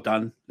say, well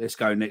done. Let's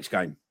go next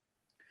game.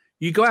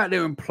 You go out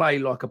there and play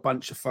like a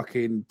bunch of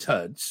fucking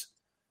turds,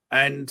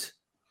 and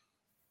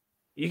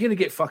you're going to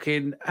get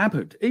fucking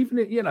hammered.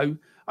 Even,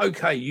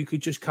 okay, you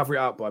could just cover it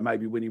up by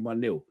maybe winning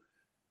 1-0.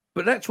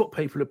 But that's what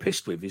people are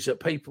pissed with, is that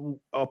people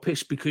are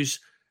pissed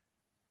because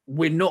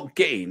we're not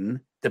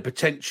getting the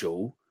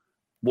potential,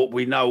 what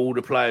we know all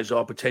the players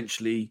are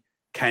potentially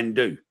can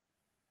do.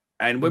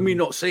 And when we're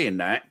not seeing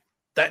that,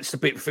 that's the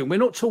big thing. We're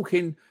not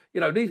talking,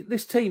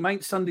 this team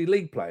ain't Sunday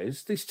League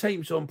players. This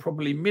team's on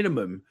probably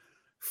minimum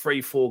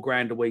 3-4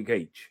 grand a week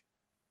each.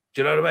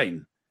 Do you know what I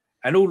mean?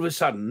 And all of a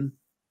sudden,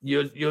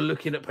 you're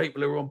looking at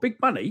people who are on big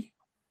money.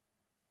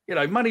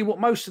 Money what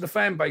most of the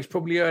fan base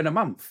probably earn a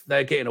month,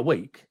 they're getting a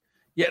week.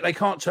 Yet they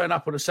can't turn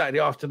up on a Saturday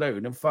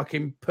afternoon and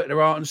fucking put their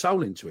heart and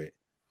soul into it.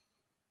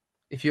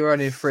 If you're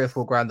earning 3 or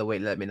 4 grand a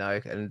week, let me know,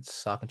 and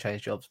so I can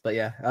change jobs. But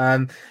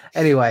yeah,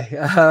 anyway,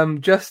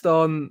 just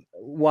on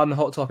one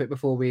hot topic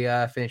before we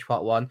finish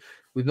part one.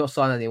 We've not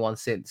signed anyone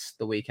since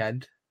the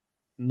weekend,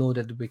 nor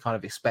did we kind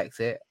of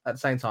expect it. At the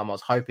same time, I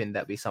was hoping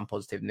there'd be some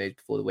positive news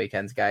before the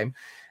weekend's game.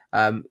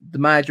 The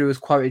manager was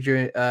quoted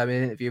during an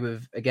interview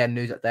with, again,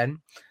 News at Den.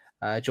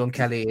 John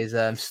Kelly is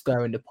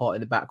stirring the pot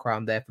in the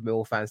background there for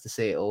Millwall fans to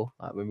see it all.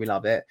 We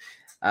love it.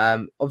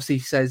 Obviously,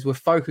 he says we're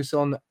focused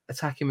on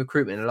attacking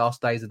recruitment in the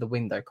last days of the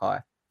window,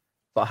 Kai,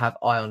 but have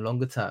eye on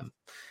longer term.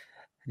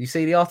 Do you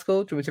see the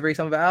article? Do you want me to read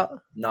some of it out?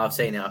 No, I've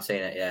seen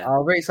it, yeah.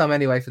 I'll read some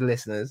anyway for the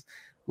listeners.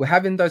 We're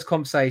having those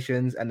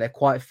conversations and they're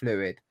quite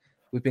fluid.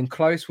 We've been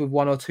close with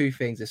 1 or 2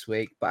 things this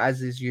week, but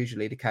as is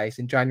usually the case,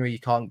 in January you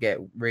can't get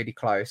really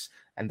close,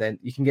 and then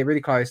you can get really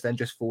close, then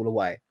just fall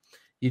away.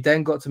 You've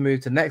then got to move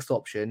to the next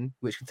option,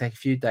 which can take a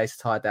few days to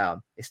tie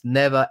down. It's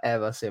never,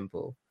 ever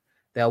simple.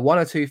 There are one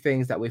or two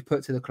things that we've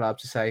put to the club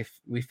to say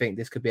we think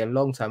this could be a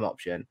long-term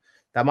option.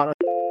 That might not...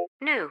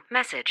 New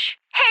message.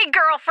 Hey,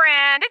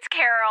 girlfriend, it's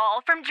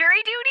Carol from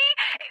jury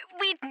duty.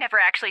 We never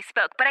actually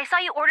spoke, but I saw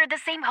you ordered the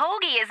same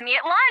hoagie as me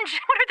at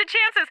lunch. What are the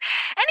chances?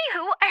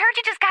 Anywho, I heard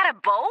you just got a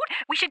boat.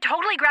 We should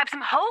totally grab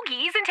some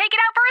hoagies and take it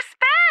out for a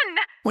spin.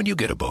 When you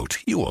get a boat,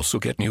 you also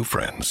get new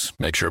friends.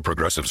 Make sure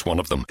Progressive's one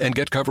of them and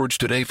get coverage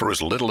today for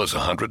as little as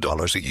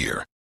 $100 a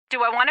year.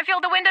 Do I want to feel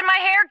the wind in my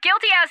hair?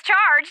 Guilty as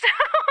charged.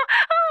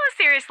 Oh,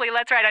 seriously,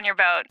 let's ride on your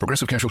boat.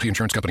 Progressive Casualty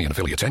Insurance Company and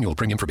affiliates. Annual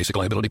premium for basic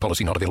liability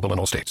policy not available in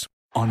all states.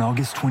 On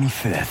August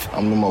 25th,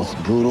 I'm the most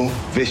brutal,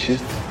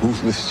 vicious,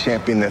 ruthless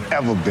champion there's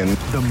ever been.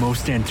 The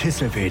most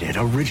anticipated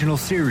original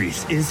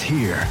series is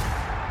here.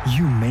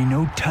 You may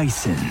know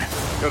Tyson.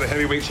 You're the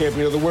heavyweight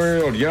champion of the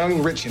world,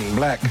 young, rich, and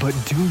black. But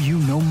do you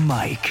know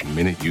Mike? The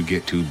minute you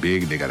get too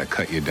big, they gotta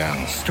cut you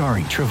down.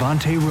 Starring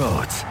Trevante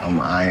Rhodes. I'm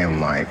Iron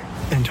Mike.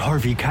 And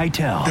Harvey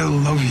Keitel. They'll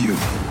love you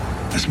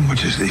as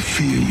much as they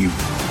fear you.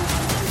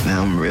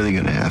 Now I'm really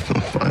gonna have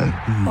some fun.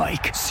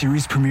 Mike,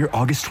 series premiere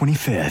August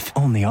 25th,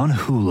 only on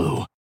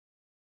Hulu.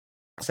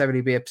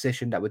 Necessarily be a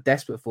position that we're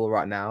desperate for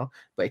right now,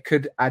 but it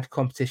could add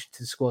competition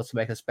to the squad to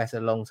make us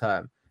better long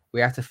term. We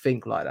have to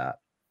think like that.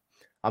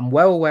 I'm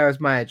well aware as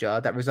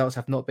manager that results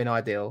have not been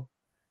ideal,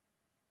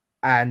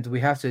 and we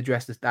have to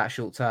address that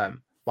short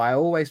term. But I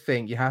always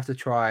think you have to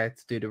try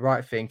to do the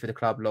right thing for the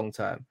club long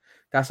term.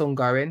 That's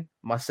ongoing.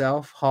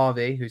 Myself,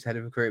 Harvey, who's head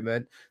of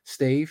recruitment,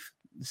 Steve,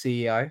 the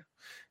CEO,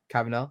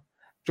 Kavanagh,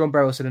 John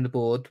Berylson and the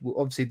board will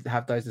obviously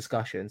have those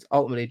discussions.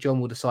 Ultimately, John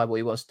will decide what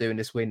he wants to do in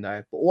this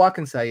window. But all I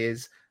can say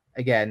is,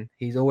 again,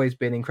 he's always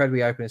been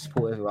incredibly open and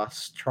supportive of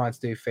us, trying to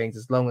do things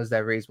as long as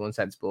they're reasonable and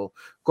sensible.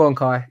 Go on,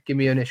 Kai. Give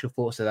me your initial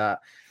thoughts of that.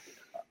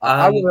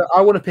 I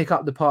want to pick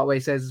up the part where he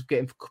says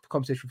getting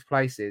competition for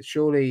places.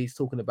 Surely he's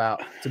talking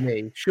about, to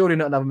me, surely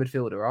not another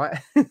midfielder, right?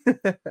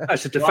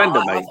 That's a defender,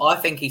 mate. I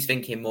think he's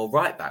thinking more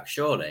right back,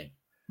 surely.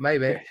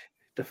 Maybe.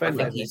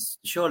 Defender. I think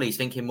he's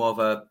thinking more of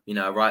a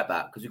right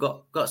back, because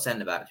we've got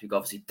centre backs. We've got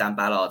obviously Dan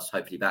Ballard's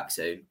hopefully back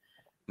soon.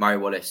 Murray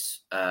Wallace,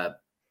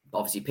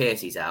 obviously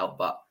Piercy's out,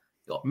 but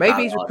maybe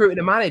Ballard. He's recruiting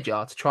a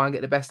manager to try and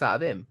get the best out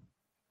of him.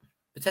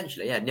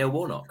 Potentially, yeah. Neil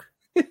Warnock.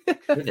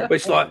 But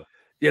it's like,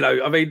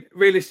 I mean,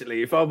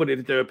 realistically, if I wanted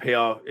to do a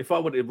PR, if I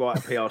wanted to write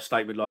a PR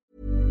statement like...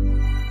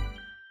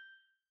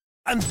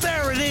 And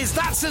there it is.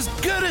 That's as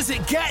good as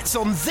it gets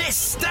on this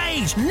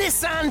stage.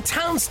 Nissan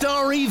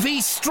Townstar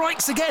EV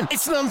strikes again.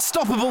 It's an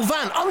unstoppable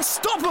van.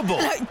 Unstoppable.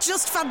 Look,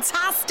 just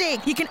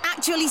fantastic. You can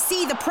actually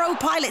see the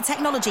ProPilot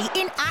technology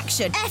in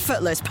action.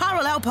 Effortless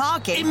parallel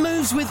parking. It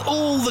moves with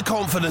all the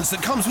confidence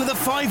that comes with a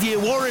 5-year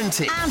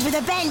warranty. And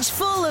with a bench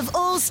full of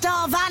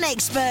all-star van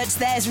experts,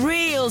 there's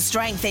real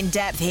strength in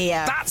depth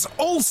here. That's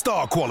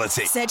all-star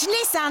quality. Search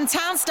Nissan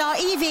Townstar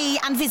EV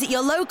and visit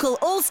your local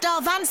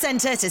all-star van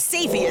centre to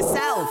see for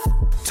yourself.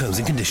 Terms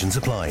and conditions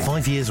apply.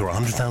 5 years or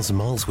 100,000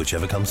 miles,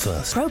 whichever comes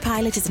first.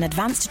 ProPilot is an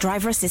advanced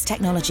driver assist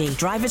technology.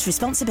 Driver's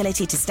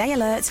responsibility to stay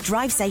alert,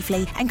 drive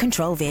safely, and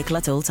control vehicle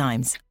at all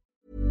times.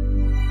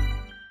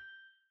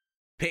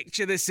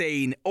 Picture the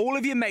scene. All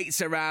of your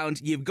mates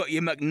around, you've got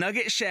your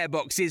McNugget share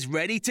boxes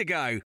ready to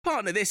go.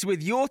 Partner this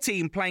with your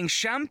team playing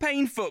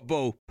champagne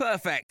football.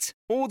 Perfect.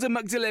 Order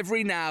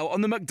McDelivery now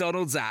on the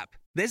McDonald's app.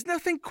 There's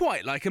nothing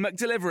quite like a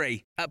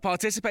McDelivery. At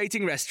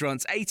participating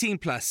restaurants, 18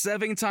 plus,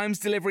 serving times,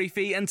 delivery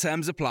fee and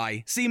terms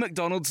apply. See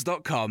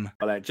mcdonalds.com.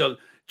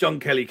 John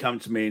Kelly come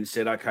to me and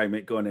said, okay,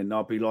 Mick, go on in. And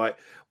I'll be like,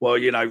 well,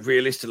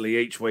 realistically,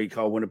 each week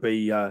I want to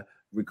be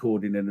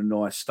recording in a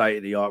nice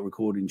state-of-the-art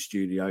recording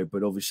studio,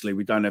 but obviously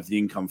we don't have the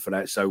income for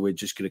that, so we're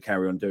just going to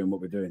carry on doing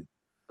what we're doing.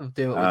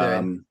 Doing what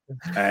we're doing.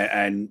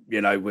 And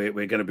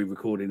we're going to be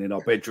recording in our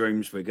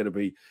bedrooms. We're going to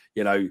be,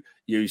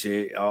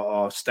 using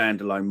our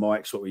standalone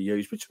mics, what we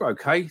use, which are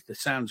okay. That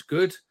sounds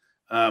good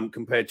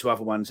compared to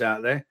other ones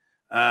out there.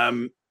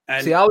 And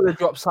see, I would have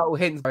dropped subtle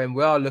hints. I mean,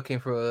 we are looking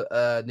for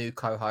a new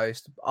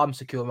co-host. I'm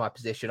secure in my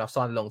position. I've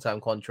signed a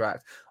long-term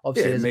contract.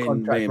 Obviously, there's a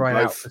contract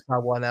running out for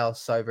someone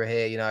else over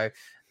here.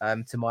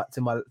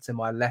 To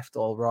my left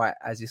or right,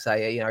 as you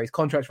say, his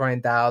contract's running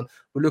down.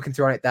 We're looking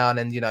to run it down,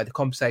 and the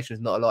compensation is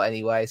not a lot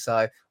anyway.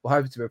 So we're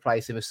hoping to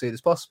replace him as soon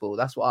as possible.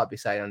 That's what I'd be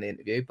saying on the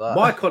interview. But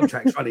my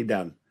contract's running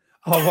down.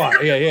 Oh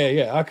right,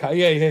 yeah,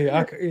 okay,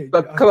 yeah. Okay.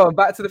 But come on,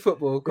 back to the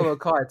football. Come on,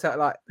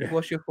 Kai.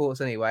 What's your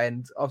thoughts anyway?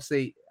 And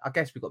obviously, I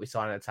guess we've got to be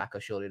signing an attacker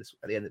surely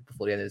before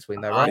the end of this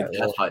window, right?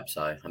 I hope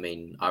so. I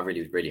mean, I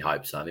really, really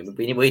hope so. I mean,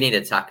 we need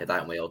an attacker,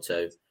 don't we, or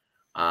two?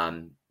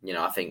 I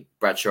think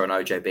Bradshaw and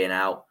Ojo being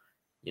out.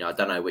 I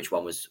don't know which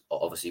one was,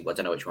 obviously, I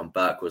don't know which one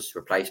Burke was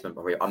replacement,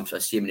 but I'm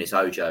assuming it's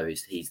Ojo.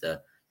 He's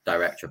the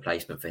direct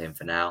replacement for him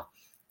for now.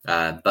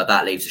 But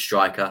that leaves a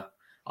striker.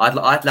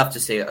 I'd love to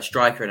see a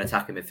striker and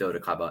attacking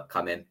midfielder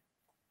come in.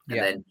 And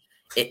then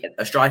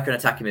a striker and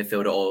attacking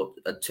midfielder, or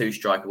a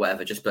two-striker,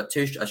 whatever,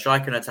 a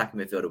striker and attacking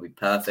midfielder would be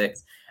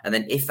perfect. And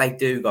then if they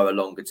do go a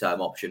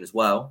longer-term option as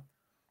well,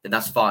 then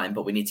that's fine.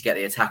 But we need to get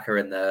the attacker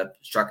and the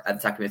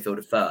attacking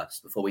midfielder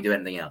first before we do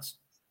anything else.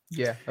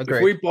 Yeah,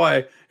 agree.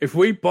 If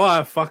we buy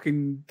a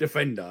fucking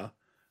defender,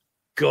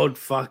 God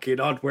fucking,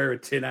 I'd wear a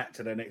tin hat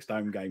to the next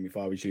home game if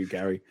I was you,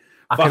 Gary.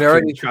 I can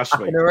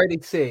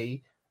already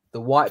see the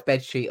white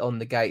bed sheet on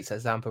the gates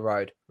at Zampa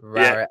Road.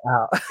 Row it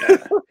out.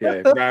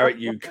 Row it,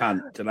 you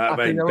cunt. Do you know what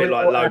I mean? A bit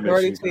like I can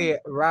already see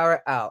it. Row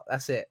it out.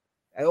 That's it.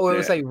 Or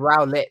it'll say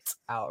rowlet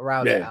out.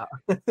 Rowlet out.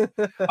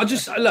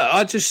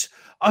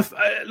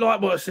 I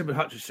like what I said with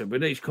Hutchinson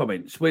with these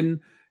comments. When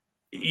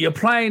you're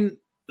playing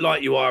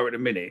like you are at the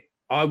minute,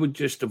 I would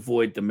just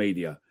avoid the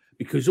media,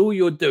 because all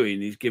you're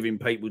doing is giving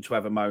people to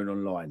have a moan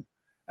online.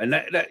 And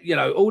that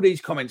all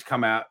these comments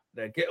come out,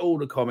 they get all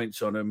the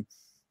comments on them,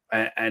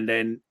 and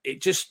then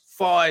it just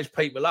fires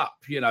people up.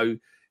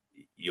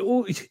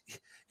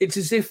 It's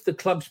as if the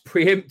club's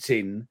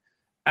preempting,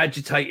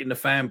 agitating the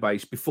fan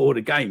base before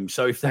the game.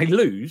 So if they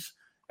lose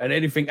and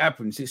anything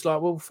happens, it's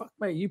like, well, fuck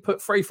me, you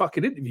put 3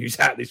 fucking interviews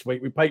out this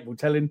week with people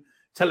telling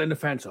the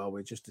fans, oh,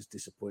 we're just as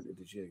disappointed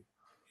as you.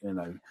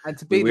 And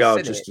to be we are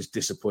cynic, just as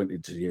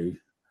disappointed as you.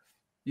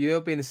 You're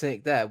being a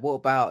cynic there. What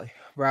about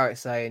Rowett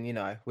saying,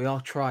 we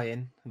are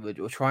trying, we're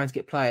trying to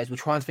get players, we're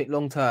trying to think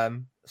long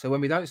term. So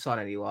when we don't sign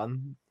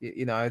anyone,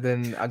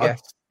 then I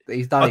guess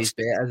he's done his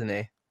bit, hasn't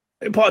he?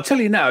 But I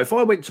tell you now, if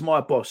I went to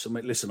my boss and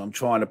went, listen, I'm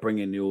trying to bring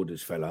in the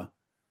orders, fella,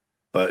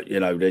 but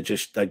they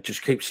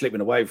just keep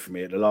slipping away from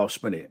me at the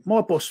last minute,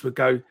 my boss would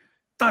go,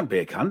 don't be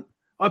a cunt.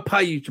 I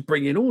pay you to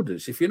bring in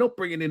orders. If you're not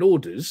bringing in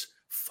orders,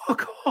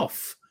 fuck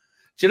off.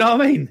 Do you know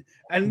what I mean?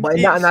 But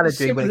in that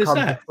analogy, when it comes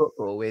to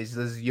football,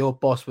 is your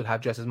boss would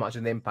have just as much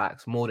of an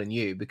impact, more than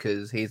you,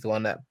 because he's the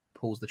one that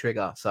pulls the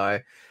trigger. So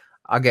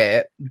I get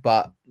it,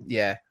 but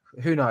yeah,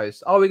 who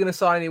knows? Are we going to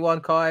sign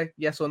anyone, Kai?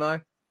 Yes or no?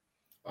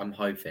 I'm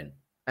hoping.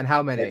 And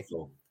how many? I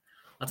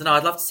don't know.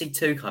 I'd love to see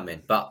 2 come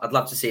in, but I'd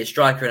love to see a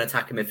striker and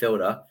attacking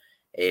midfielder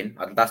in.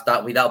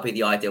 That'll be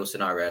the ideal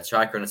scenario. A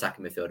striker and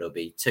attacking midfielder would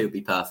be 2 would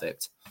be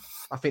perfect.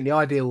 I think the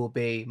ideal will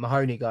be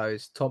Mahoney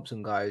goes,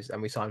 Thompson goes,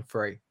 and we sign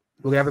 3.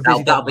 We're gonna have a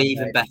busy that'll be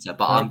even better,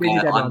 but I'm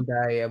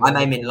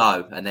aiming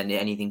low, and then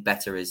anything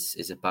better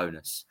is a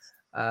bonus.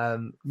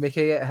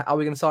 Mickey, are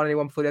we going to sign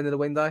anyone before the end of the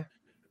window?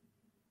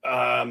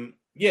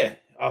 Yeah,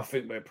 I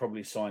think we'll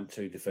probably sign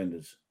 2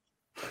 defenders.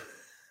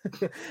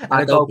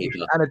 and a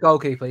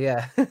goalkeeper,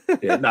 yeah.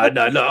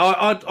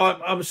 No.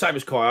 I'm the same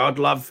as Kai. I'd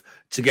love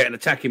to get an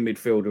attacking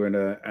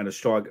midfielder and a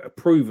striker, a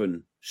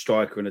proven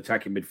striker and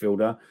attacking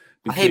midfielder.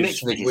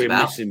 Because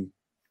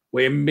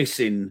we're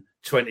missing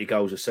 20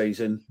 goals a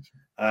season.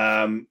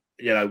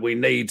 We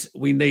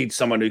need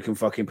someone who can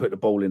fucking put the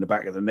ball in the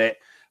back of the net.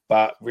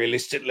 But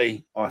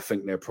realistically, I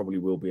think there probably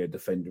will be a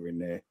defender in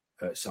there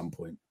at some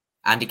point.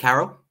 Andy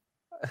Carroll?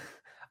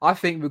 I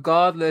think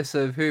regardless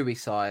of who we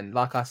sign,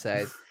 like I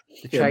said,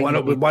 why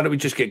don't we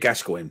just get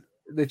Gascoigne?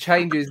 The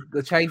changes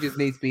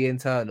need to be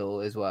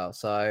internal as well.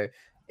 So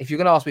if you're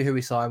going to ask me who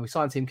we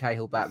sign Tim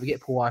Cahill back, we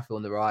get Paul Ifill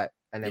on the right,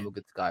 and then we're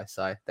good to go.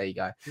 So there you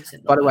go.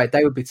 By the way,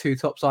 they would be 2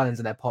 top signings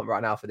in their pomp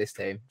right now for this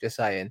team. Just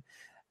saying.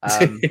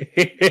 I'm going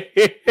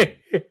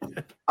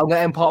to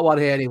end part 1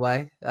 here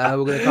anyway. We're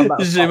going to come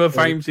back. Zimmer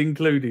frames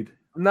included.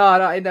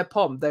 No, in their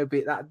pomp, they'll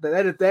be that.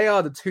 They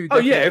are the 2. Oh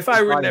yeah, if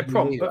they were in their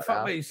pomp, but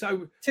fuck me.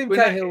 So Tim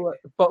Cahill,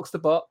 box to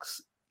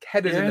box,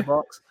 headers in the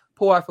box.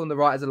 Paul Ifill on the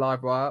right is a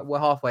live wire. We're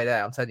halfway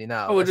there. I'm telling you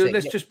now. Oh,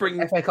 let's just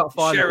bring FA Cup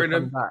final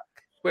Sheringham back.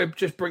 We'll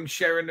just bring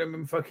Sheringham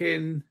and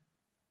fucking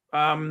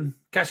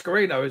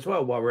Cascarino as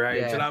well while we're at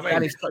it. Do you know what I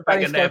mean?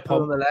 Back in their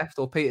pomp on the left,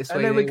 or Peter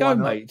Sweeney. And there we go,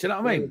 mate. Do you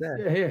know what I mean?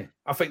 Yeah.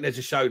 I think there's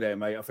a show there,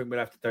 mate. I think we'll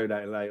have to do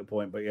that at a later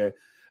point. But yeah.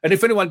 And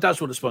if anyone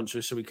does want to sponsor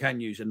us so we can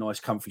use a nice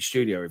comfy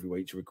studio every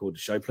week to record the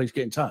show, please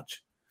get in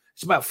touch.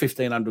 It's about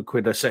 1,500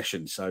 quid a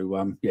session.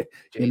 So, you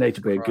need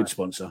to be a good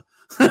sponsor.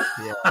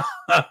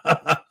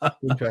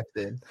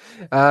 Interesting.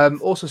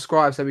 Also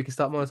subscribe so we can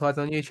start monetizing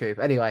on YouTube.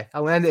 Anyway,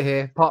 I'm going to end it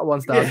here. Part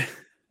 1's done.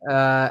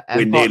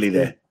 We're nearly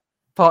there.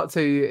 Part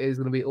 2 is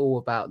going to be all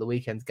about the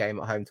weekend's game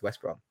at home to West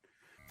Brom.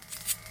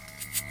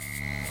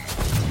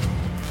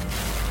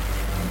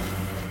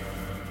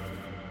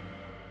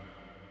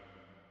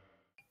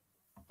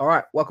 All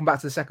right, welcome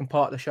back to the second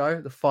part of the show,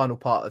 the final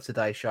part of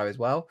today's show as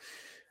well.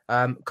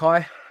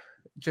 Kai,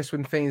 just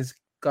when things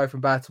go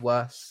from bad to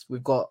worse,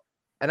 we've got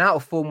an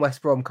out-of-form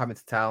West Brom coming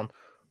to town,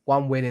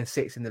 1 win in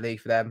 6 in the league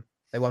for them.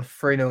 They won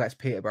 3-0 against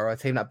Peterborough, a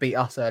team that beat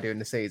us earlier in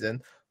the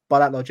season. By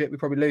that logic, we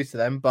probably lose to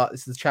them, but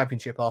this is the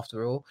Championship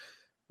after all.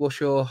 What's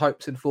your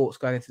hopes and thoughts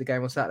going into the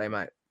game on Saturday,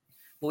 mate?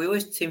 Well, we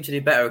always seem to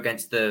do better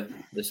against the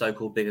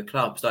so-called bigger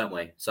clubs, don't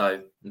we?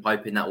 So I'm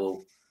hoping that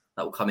will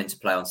come into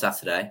play on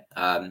Saturday.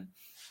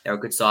 They're a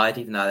good side,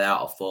 even though they're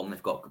out of form.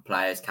 They've got good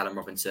players: Callum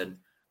Robinson,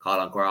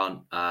 Carlan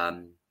Grant,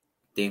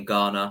 Dean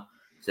Garner.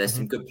 So there's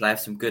some good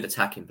players, some good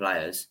attacking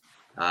players.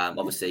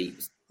 Obviously,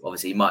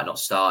 he might not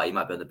start. He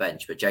might be on the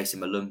bench, but Jason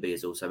Malumbi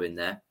is also in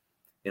there.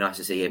 Be nice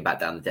to see him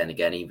back down the den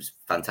again. He was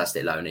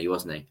fantastic loaner,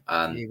 wasn't he?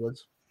 He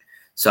was.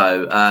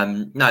 So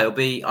no, it'll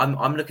be.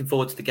 I'm looking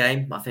forward to the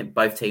game. I think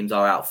both teams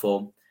are out of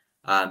form,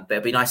 but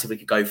it'd be nice if we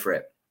could go for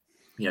it.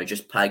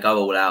 Just go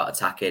all out,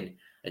 attacking,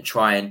 and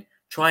try and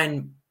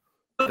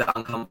a bit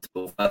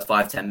uncomfortable first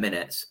 5-10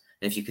 minutes,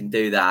 And if you can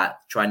do that,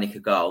 try and nick a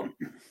goal,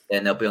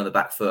 then they'll be on the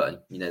back foot, and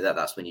you know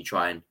that's when you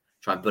try and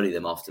bully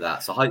them after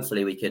that. So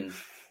hopefully we can,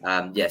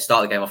 start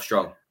the game off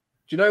strong.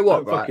 Do you know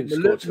what? Right,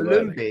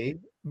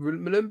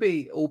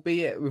 Malumbi,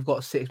 albeit we've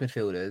got 6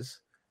 midfielders,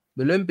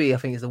 Malumbi, I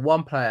think, is the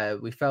one player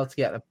we failed to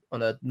get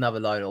on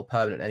another loan or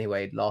permanent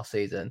anyway last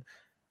season.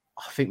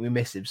 I think we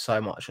miss him so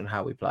much on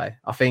how we play.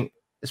 I think,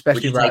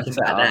 especially Would you take him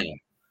back now?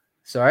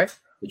 Sorry?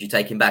 Would you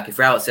take him back? If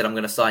Rowett said, I'm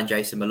going to sign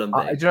Jason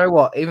Malumbi. Do you know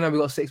what? Even though we've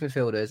got 6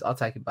 midfielders, I'll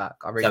take him back.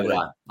 I really would.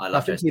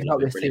 I think he'd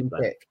help this team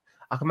pick.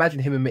 I can imagine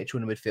him and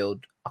Mitchell in the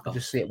midfield. I can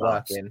just see it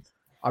working.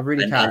 I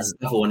really can. And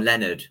Saville and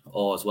Leonard,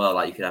 or as well,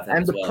 like you could have them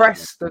and as the well.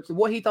 Press,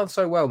 what he done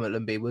so well,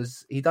 Malumbi,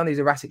 was he done his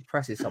erratic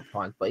presses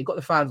sometimes, but he got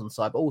the fans on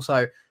side, but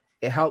also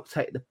it helped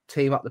take the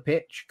team up the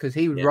pitch because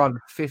he would run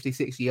 50,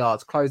 60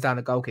 yards, close down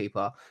the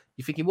goalkeeper.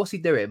 You're thinking, what's he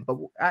doing? But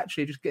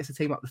actually, just gets the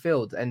team up the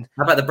field. And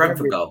how about the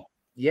Brentford goal?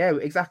 Yeah,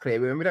 exactly.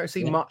 We don't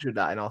see much of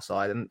that in our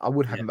side, and I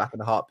would have him back in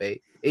a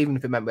heartbeat. Even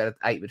if it meant we had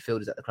 8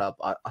 midfielders at the club,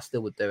 I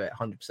still would do it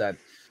 100%.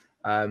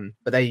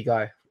 But there you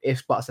go.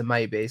 Ifs, buts, and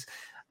maybes.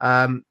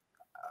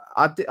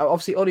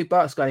 Obviously, Ollie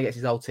Burke's going against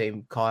his old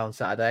team, Kai, on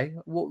Saturday.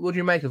 What do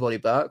you make of Ollie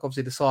Burke?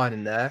 Obviously, the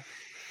signing there.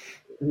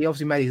 He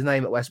obviously made his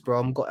name at West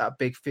Brom, got that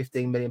big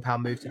 £15 million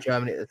move to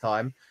Germany at the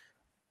time.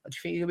 Do you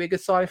think he's going to be a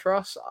good signing for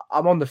us?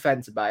 I'm on the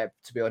fence about it,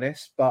 to be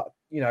honest. But,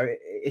 you know,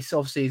 it's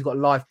obviously he's got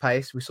live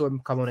pace. We saw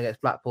him come on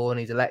against Blackpool and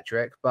he's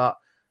electric. But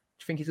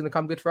do you think he's going to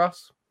come good for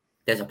us?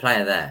 There's a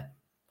player there,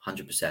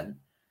 100%.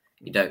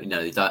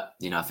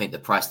 I think the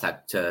price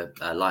tag to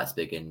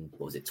Leipzig in,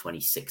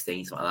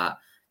 2016, something like that,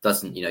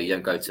 doesn't, you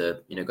don't go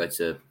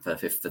to for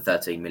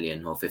 13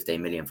 million or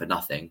 15 million for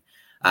nothing.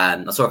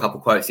 I saw a couple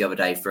of quotes the other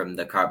day from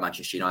the current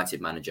Manchester United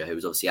manager, who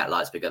was obviously at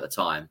Leipzig at the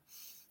time,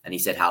 and he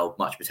said how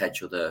much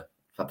potential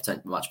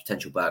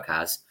Burke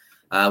has.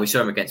 We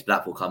saw him against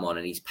Blackpool come on,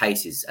 and his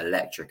pace is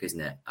electric, isn't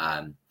it?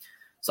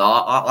 So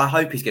I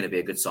hope he's going to be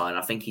a good sign.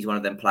 I think he's one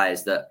of them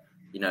players that,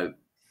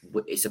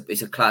 it's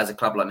a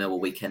club like Millwall,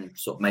 we can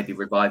sort of maybe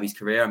revive his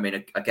career. I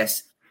mean, I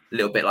guess a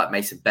little bit like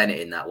Mason Bennett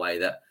in that way,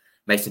 that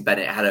Mason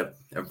Bennett had a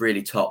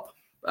really top,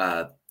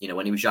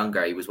 when he was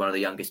younger, he was one of the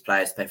youngest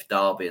players to play for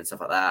Derby and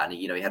stuff like that. And,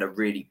 he had a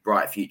really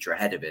bright future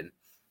ahead of him. And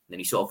then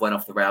he sort of went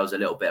off the rails a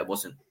little bit. It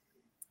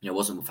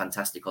wasn't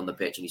fantastic on the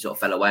pitch, and he sort of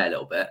fell away a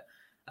little bit.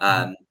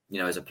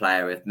 As a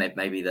player, if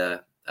maybe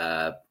the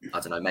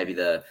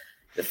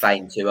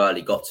fame too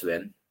early got to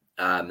him,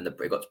 and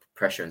it got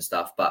pressure and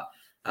stuff. But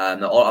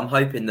I'm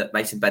hoping that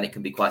Mason Bennett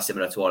can be quite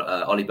similar to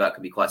Ollie Burke,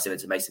 can be quite similar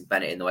to Mason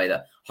Bennett in the way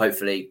that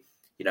hopefully,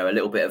 a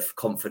little bit of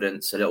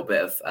confidence, a little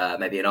bit of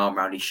maybe an arm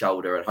around his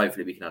shoulder, and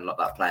hopefully we can unlock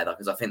that player,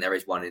 because I think there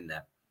is one in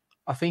there.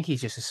 I think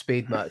he's just a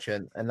speed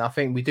merchant, and I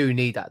think we do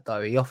need that,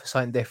 though. He offers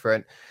something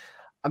different.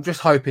 I'm just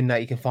hoping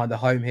that he can find a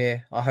home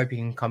here. I hope he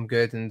can come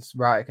good, and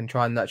Rowett can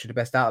try and nurture the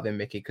best out of him,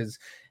 Mickey, because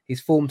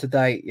his form to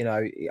date,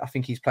 I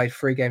think he's played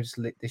 3 games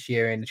this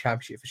year in the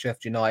Championship for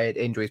Sheffield United.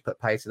 Injuries put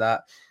pay to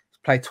that. He's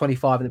played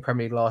 25 in the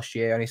Premier League last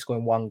year, only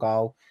scoring 1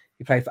 goal.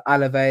 He played for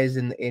Alaves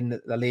in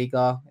La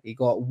Liga. He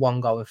got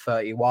 1 goal in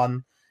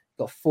 31.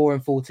 Got 4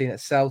 in 14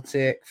 at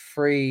Celtic.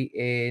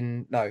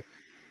 He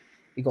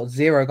got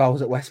 0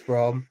 goals at West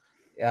Brom,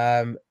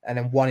 and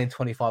then 1 in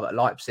 25 at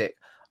Leipzig.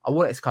 I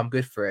want it to come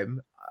good for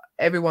him.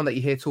 Everyone that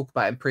you hear talk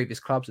about in previous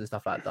clubs and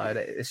stuff like that,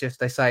 it's just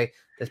they say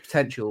there's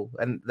potential,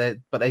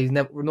 but he's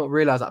never not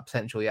realised that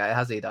potential yet,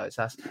 has he? Though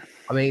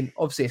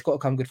obviously it's got to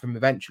come good for him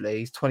eventually.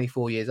 He's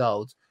 24 years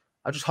old.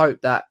 I just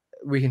hope that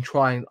we can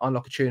try and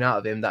unlock a tune out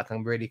of him that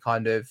can really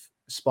kind of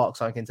spark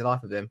something into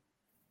life of him.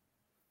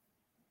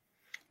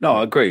 No,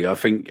 I agree. I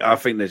think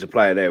there's a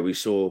player there. We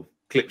saw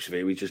clips of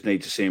it. We just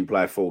need to see him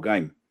play a full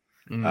game,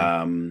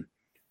 and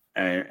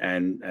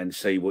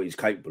see what he's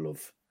capable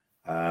of.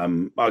 I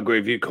agree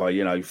with you,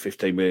 Kai.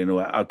 15 million.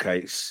 Okay,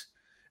 it's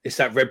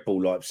that Red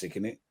Bull Leipzig,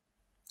 isn't it?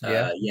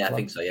 Yeah, I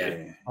think so.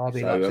 Yeah.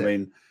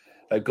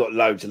 They've got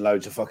loads and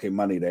loads of fucking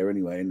money there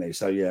anyway, isn't they?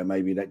 So yeah,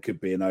 maybe that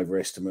could be an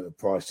overestimate of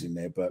pricing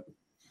there, but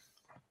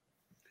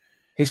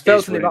he's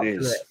failed to live up to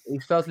it.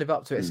 He's failed to live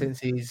up to it since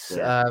he's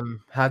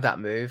had that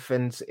move,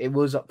 and it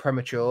was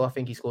premature. I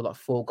think he scored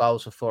 4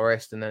 goals for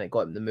Forest, and then it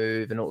got him the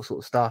move and all sort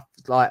of stuff.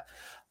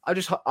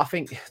 I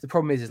think the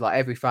problem is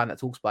every fan that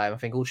talks about him, I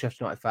think all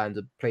Sheffield United fans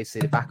are pleased to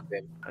see the back of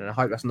him, and I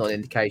hope that's not an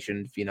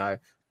indication of,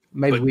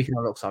 maybe we can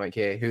unlock something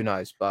here. Who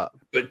knows? But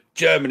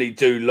Germany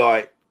do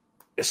like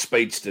a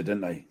speedster,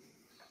 don't they?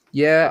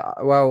 Yeah,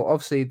 well,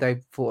 obviously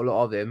they thought a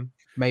lot of him.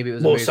 Maybe it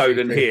was more so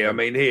than here. I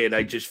mean, here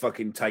they just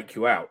fucking take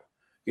you out.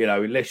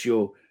 Unless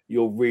you're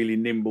really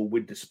nimble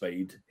with the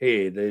speed.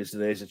 Here, there's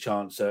a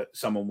chance that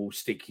someone will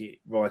stick it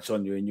right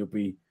on you, and you'll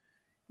be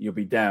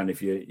down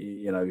if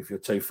if you're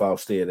too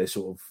fast here. They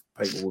sort of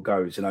people will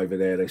go, and over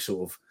there they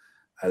sort of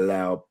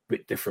allow a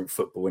bit different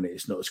football in it.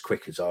 It's not as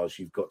quick as ours.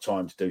 You've got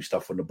time to do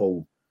stuff on the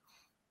ball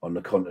on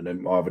the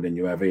continent rather than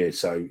you have here.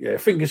 So yeah,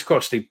 fingers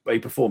crossed he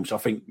performs. I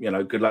think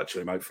good luck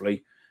to him.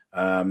 Hopefully.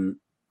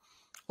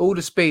 All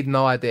the speed and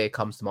idea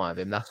comes to mind of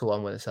him. That's all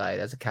I'm going to say.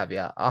 There's a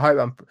caveat. I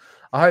hope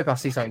I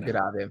see something good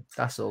out of him.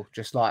 That's all.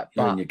 Just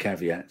and your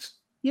caveats.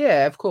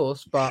 Yeah, of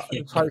course, but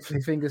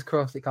hopefully, fingers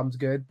crossed, it comes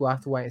good. We'll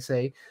have to wait and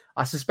see.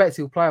 I suspect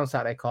he'll play on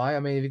Saturday, Kai. I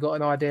mean, have you got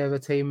an idea of a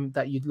team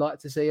that you'd like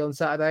to see on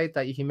Saturday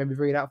that you can maybe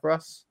read out for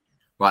us?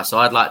 Right, so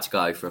I'd like to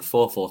go for a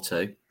 4-4-2.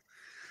 Okay,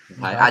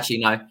 Right. actually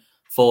no,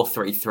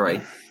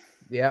 4-3-3.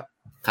 Yeah.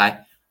 Okay,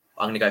 I'm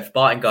going to go for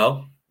Barton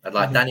goal. I'd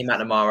like Danny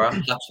McNamara,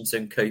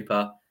 Hutchinson,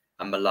 Cooper,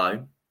 and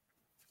Malone.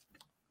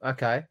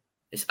 Okay.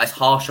 It's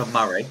harsh on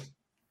Murray.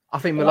 I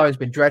think Malone's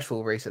been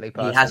dreadful recently.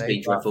 Personally, He has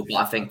been dreadful, but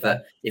I think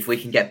that if we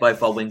can get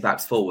both our wing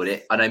backs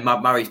forward, I know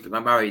Murray.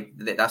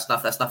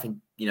 That's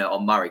nothing,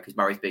 on Murray because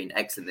Murray's been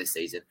excellent this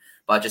season.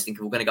 But I just think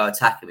if we're going to go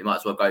attacking, we might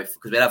as well go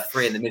because we'll have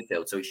 3 in the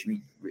midfield. So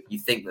you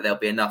think that there'll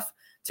be enough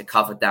to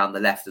cover down the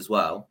left as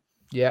well.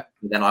 Yeah.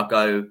 Then I'll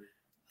go.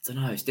 I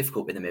don't know. It's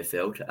difficult in the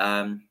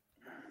midfield.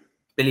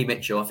 Billy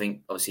Mitchell, I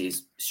think, obviously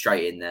is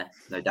straight in there,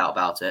 no doubt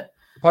about it.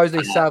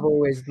 Supposedly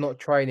Saville is not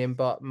training,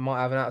 but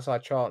might have an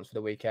outside chance for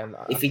the weekend.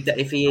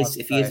 If he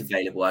is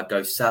available, I'd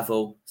go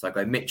Saville. So I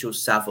go Mitchell,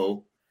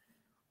 Saville.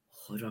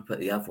 Where do I put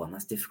the other one?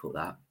 That's difficult.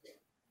 That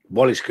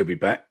Wallace could be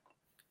back.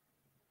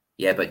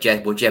 Yeah, but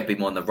Jed be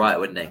more on the right,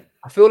 wouldn't he?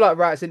 I feel like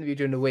Wright's interview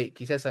during the week,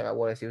 he said something about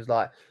Wallace. He was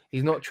like,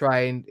 he's not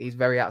trained. He's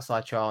very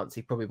outside chance.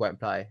 He probably won't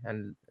play.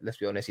 And let's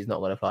be honest, he's not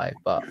going to play.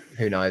 But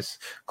who knows?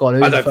 Go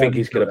on, I don't think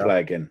he's going to play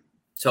again.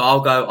 So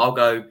I'll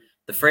go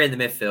the 3 in the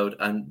midfield,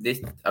 and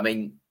this. I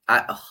mean,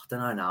 I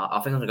don't know now. I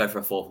think I'm going to go for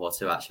a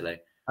 4-4-2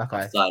 actually. Okay.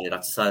 I've decided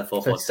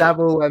 4-4-2. So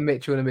Saville and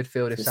Mitchell in the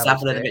midfield.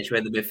 Saville and Mitchell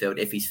in the midfield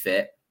if he's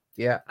fit.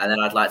 Yeah. And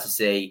then I'd like to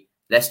see.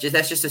 Let's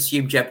just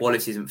assume Jeb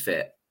Wallace isn't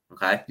fit.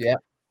 Okay. Yeah.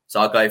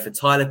 So I'll go for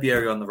Tyler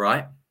Bury on the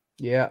right.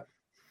 Yeah.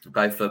 I'll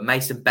go for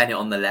Mason Bennett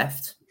on the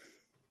left.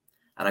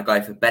 And I'll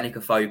go for Benik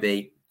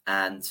Afobe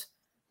and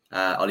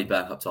Ollie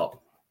Burke up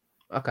top.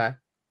 Okay.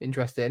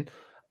 Interesting.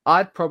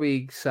 I'd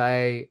probably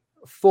say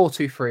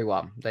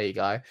 4-2-3-1. There you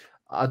go.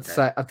 I'd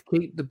say I'd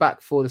keep the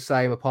back 4 the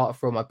same, apart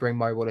from I'd bring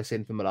Mo Wallace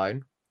in for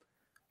Malone.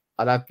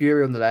 I'd have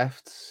Bury on the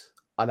left.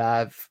 I'd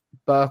have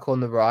Burke on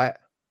the right.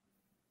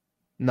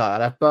 No,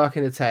 I'd have Burke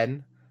in the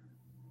 10.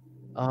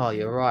 Oh,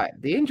 you're right.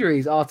 The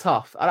injuries are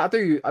tough. And I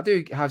do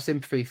have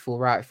sympathy for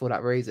Wright for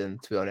that reason,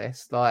 to be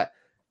honest.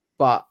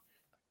 What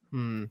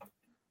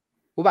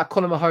about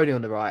Conor Mahoney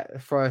on the right?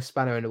 Throw a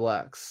spanner in the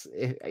works.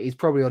 He's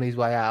probably on his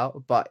way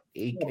out, but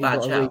he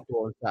got a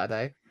recall on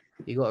Saturday.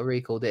 He got a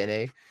recall,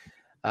 didn't he?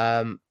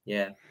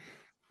 Yeah,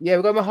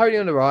 we've got Mahoney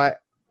on the right.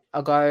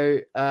 I'll go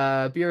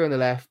Bury on the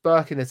left,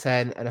 Burke in the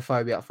 10, and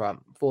Afobe up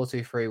front.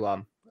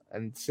 4-2-3-1.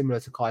 And similar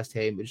to Kai's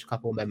team, with just a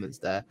couple of amendments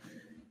there.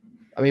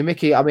 I mean,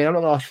 Mickey, I'm not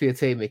going to ask for your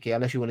team, Mickey,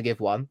 unless you want to give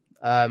one.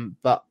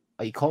 But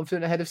are you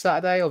confident ahead of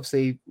Saturday?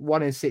 Obviously,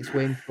 1 in 6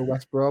 wins for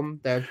West Brom.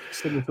 They're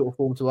similar sort of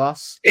form to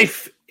us.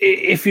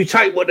 If you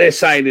take what they're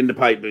saying in the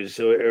papers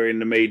or in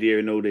the media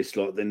and all this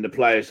lot, then the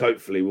players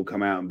hopefully will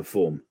come out and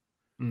perform.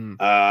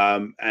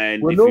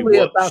 And we're normally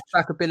a bounce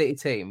back ability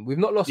team. We've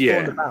not lost 4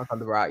 on the bounce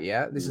under Wright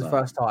yet. This is the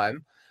first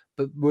time,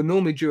 but we're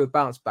normally due a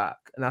bounce back,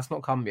 and that's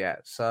not come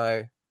yet.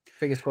 So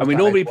fingers crossed. And we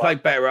normally play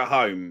better at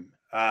home.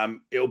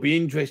 It'll be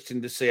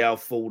interesting to see how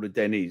full the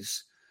Den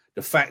is.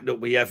 The fact that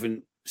we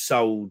haven't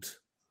sold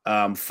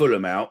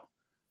Fulham out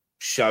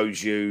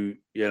shows you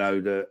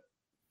that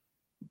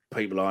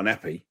people aren't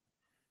happy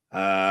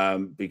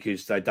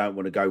because they don't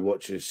want to go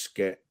watch us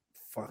get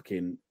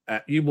fucking.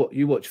 You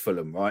watch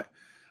Fulham, right?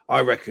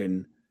 I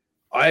reckon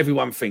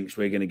everyone thinks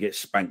we're going to get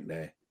spanked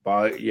there,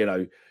 but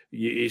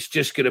it's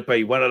just going to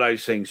be one of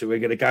those things that we're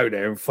going to go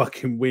there and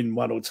fucking win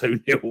 1 or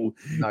 2-0.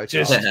 No,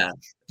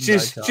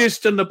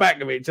 just on the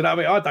back of it. Do you know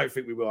what I mean? I don't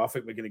think we will. I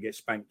think we're going to get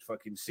spanked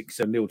fucking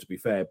 6-0 to be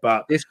fair.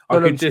 But I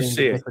can just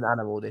see a different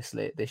animal this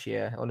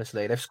year.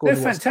 Honestly, they've scored.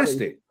 They're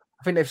fantastic.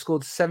 I think they've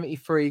scored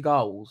 73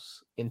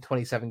 goals in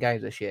 27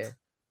 games this year.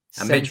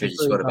 And Mitro's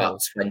scored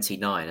about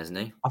 29, hasn't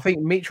he? I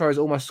think Mitro has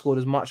almost scored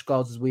as much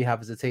goals as we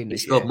have as a team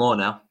this year. He scored more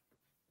now.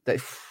 I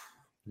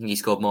think he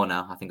scored more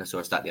now. I think I saw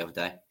a stat the other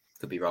day.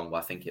 Could be wrong, but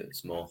I think it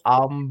was more.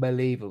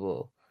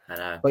 Unbelievable. I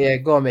know. But yeah,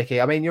 go on,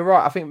 Mickey. I mean, you're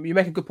right. I think you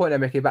make a good point there,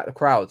 Mickey, about the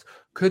crowds.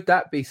 Could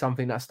that be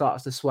something that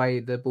starts to sway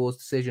the board's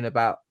decision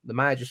about the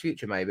manager's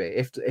future, maybe?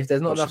 If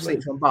there's not enough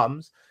seats on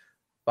bums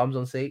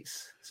on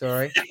seats,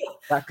 sorry,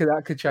 that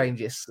could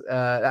change it.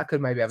 That could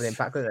maybe have an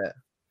impact, couldn't it?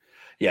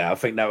 Yeah, I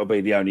think that would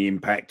be the only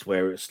impact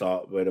where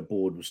the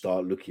board will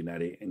start looking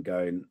at it and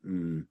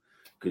going,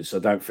 because I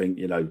don't think,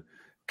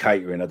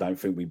 catering, I don't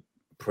think we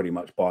pretty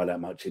much buy that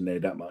much in there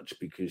that much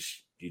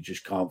because you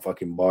just can't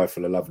fucking buy for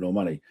the love nor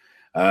money.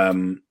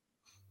 But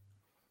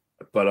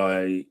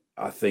I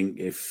think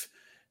if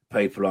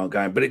people aren't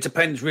going, but it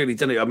depends really,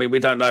 doesn't it? I mean, we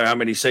don't know how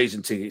many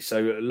season tickets, so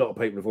a lot of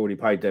people have already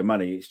paid their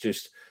money. It's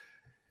just,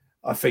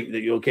 I think that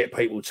you'll get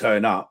people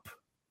turn up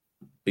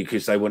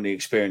because they want the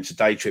experience of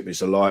day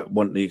trippers,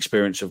 want the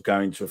experience of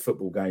going to a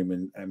football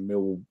game, and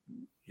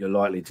you're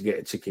likely to get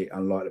a ticket,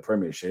 unlike the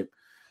Premiership.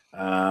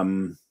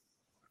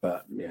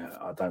 But yeah,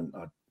 I don't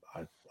know.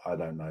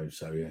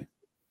 So yeah,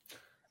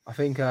 I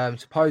think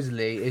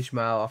supposedly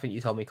Ismail. I think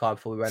you told me, Kai,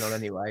 before we went on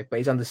anyway. But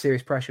he's under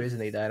serious pressure,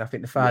 isn't he? There, and I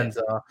think the fans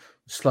are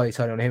slowly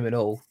turning on him and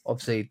all.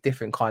 Obviously,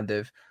 different kind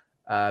of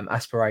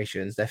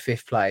aspirations. They're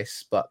 5th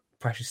place, but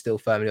pressure's still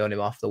firmly on him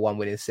after 1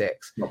 win in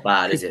 6. Not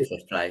bad, is it?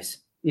 5th place.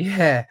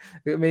 Yeah,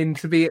 I mean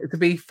to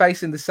be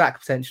facing the sack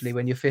potentially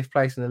when you're 5th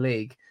place in the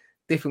league,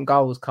 different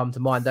goals come to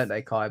mind, don't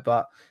they, Kai?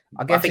 But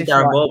I think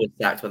Darren Moore was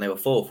sacked when they were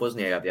 4th,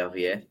 wasn't he, the other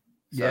year?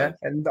 So. Yeah,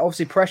 and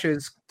obviously pressure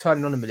is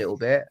turning on him a little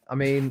bit. I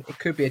mean, it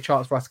could be a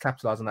chance for us to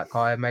capitalise on that,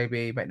 Kai, and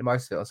maybe make the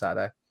most of it on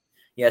Saturday.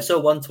 Yeah, I saw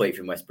one tweet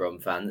from West Brom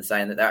fan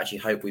saying that they actually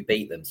hope we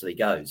beat them, so he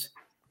goes.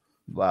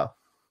 Wow,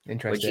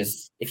 interesting. Which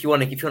is, if you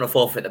want to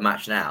forfeit the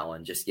match now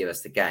and just give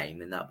us the game,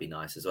 then that'd be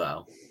nice as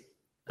well.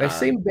 They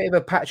seem a bit of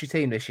a patchy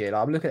team this year.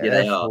 Like, I'm looking at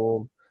their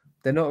form.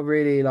 They're not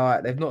really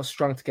they've not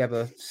strung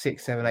together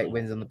 6, 7, 8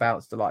 wins on the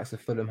bounce the likes of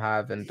Fulham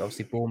have, and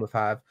obviously Bournemouth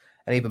have,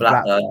 and even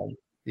Blackburn.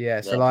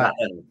 Yeah, so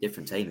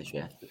different team this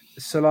year.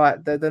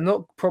 So they're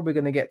not probably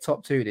going to get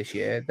top 2 this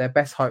year. Their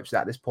best hopes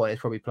at this point is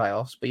probably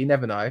playoffs, but you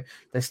never know.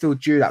 They're still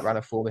due that run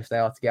of form if they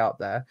are to get up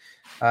there.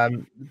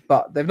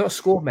 But they've not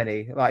scored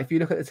many. Like if you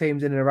look at the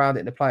teams in and around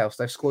it in the playoffs,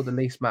 they've scored the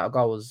least amount of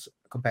goals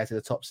compared to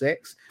the top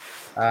 6.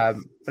 But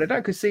they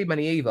don't concede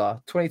many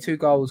either. 22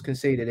 goals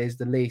conceded is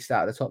the least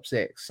out of the top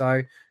 6.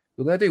 So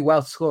we're going to do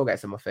well to score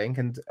against them, I think.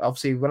 And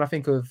obviously, when I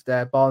think of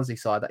their Barnsley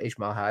side that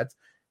Ismail had,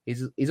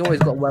 he's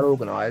always got well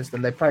organised,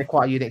 and they play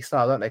quite a unique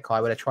style, don't they,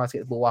 Kai, where they try to get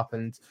the ball up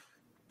and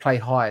play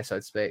high, so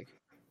to speak.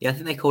 Yeah, I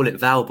think they call it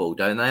Val ball,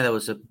 don't they? There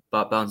was a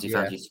Barnsley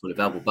fans used to call it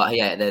Val ball. But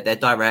yeah, they're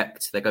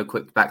direct. They go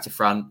quick back to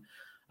front.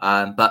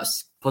 But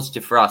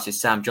positive for us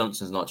is Sam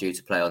Johnson's not due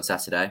to play on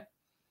Saturday.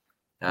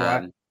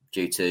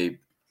 Due to,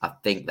 I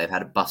think they've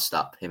had a bust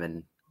up, him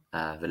and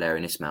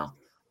Valérien Ismail.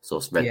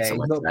 He's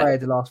not played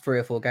the last 3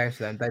 or 4 games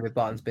for them. David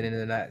Barton's been in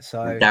the net. So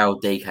Daryl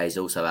DK is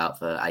also out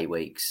for 8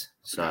 weeks.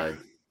 So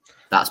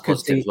that's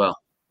positive as well.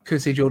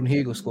 Could see Jordan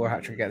Hugill score a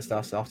hat-trick against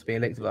us after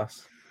being linked with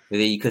us.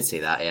 You could see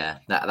that, yeah.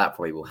 That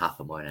probably will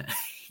happen, won't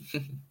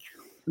it?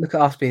 Look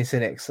at us being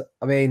cynics.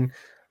 I mean...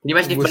 Can you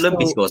imagine if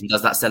Malumbi scores and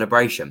does that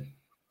celebration?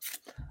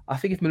 I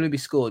think if Malumbi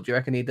scored, do you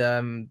reckon he'd...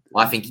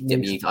 I think he'd be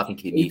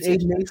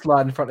muted. He'd knee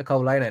slide in front of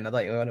Cole Lane, I don't know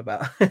what you're on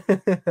about.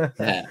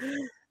 Yeah.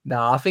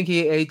 No, I think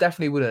he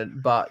definitely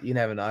wouldn't, but you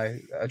never know.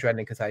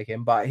 Adrenaline could take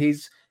him. But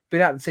he's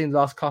been out the team the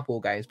last couple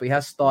of games, but he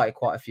has started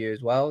quite a few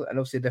as well. And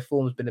obviously their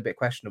form's been a bit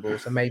questionable,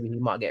 so maybe he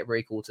might get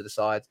recalled to the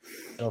side,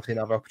 and obviously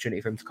another opportunity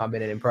for him to come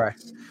in and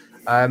impress.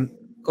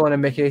 Go on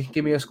then, Mickey.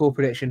 Give me your score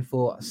prediction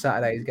for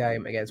Saturday's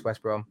game against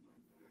West Brom.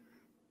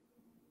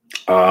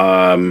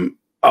 I'm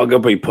going to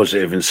be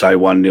positive and say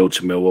 1-0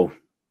 to Millwall.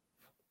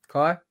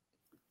 Kai?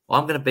 Well,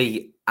 I'm going to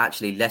be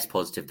actually less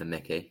positive than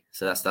Mickey,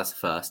 so that's the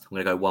first. I'm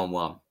going to go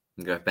 1-1.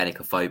 I'm going to go Benik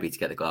Afobe to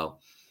get the goal.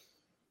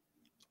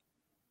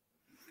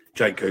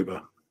 Jake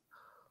Cooper.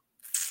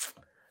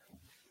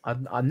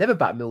 I never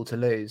back Mill to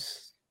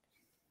lose.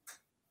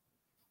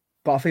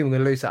 But I think we're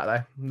going to lose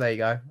Saturday. There you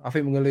go. I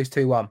think we're going to lose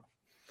 2-1.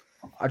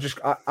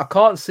 I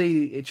can't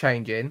see it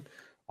changing.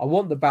 I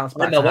want the bounce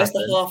back. Where's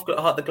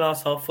the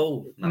glass half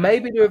full? No.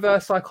 Maybe the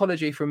reverse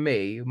psychology from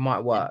me might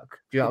work.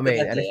 Do you know what I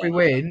mean? And if we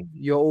win,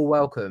 you're all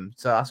welcome.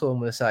 So that's all I'm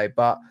going to say.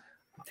 But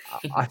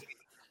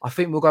I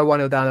think we'll go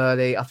 1-0 down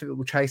early. I think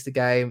we'll chase the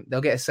game. They'll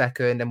get a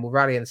second, then we'll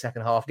rally in the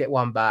second half, get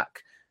one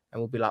back,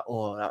 and we'll be like,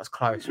 oh, that was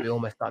close. We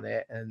almost done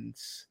it. And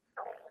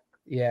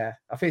yeah,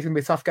 I think it's going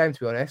to be a tough game, to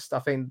be honest. I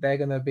think they're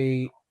going to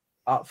be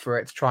up for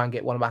it to try and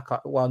get one back,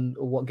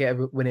 get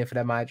a win in for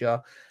their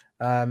manager.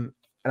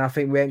 And I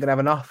think we ain't going to have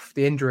enough,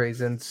 the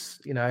injuries and,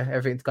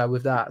 everything to go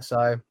with that.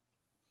 So,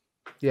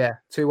 yeah,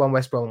 2-1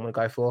 West Brom I'm going to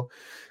go for.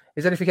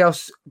 Is there anything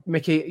else,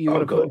 Mickey, you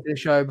want to put into the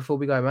show before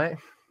we go, mate?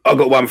 I've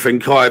got one thing.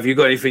 Kai, have you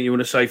got anything you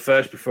want to say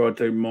first before I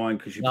do mine?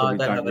 Because you probably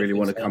don't really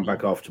want to come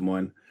back after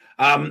mine.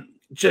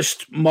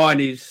 Just mine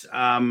is,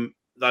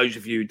 those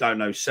of you who don't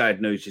know,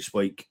 sad news this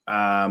week.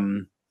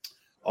 Isla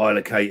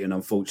Caton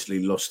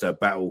unfortunately lost her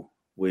battle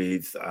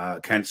with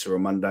cancer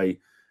on Monday.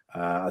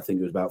 I think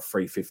it was about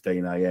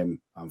 3:15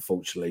 a.m.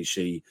 Unfortunately,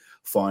 she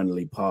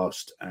finally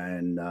passed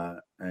and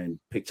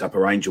picked up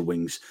her angel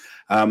wings.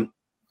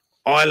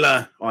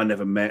 Isla, I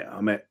never met.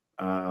 I met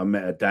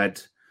her dad.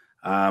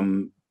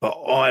 But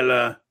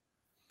Isla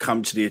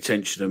come to the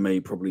attention of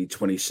me probably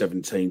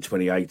 2017,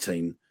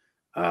 2018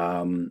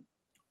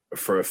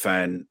 for a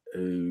fan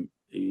who,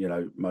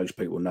 most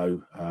people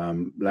know,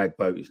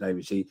 Lagboat, his name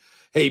is.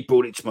 He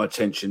brought it to my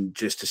attention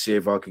just to see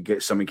if I could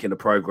get something in the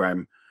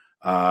programme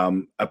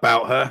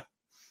about her,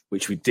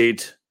 which we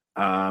did.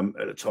 At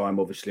the time,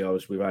 obviously, I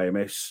was with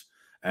AMS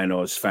and I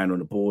was fan on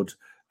the board,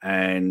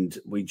 and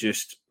we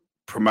just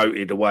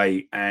promoted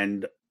away,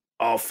 and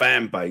our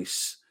fan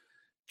base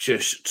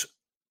just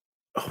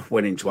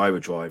went into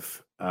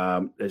overdrive.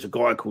 There's a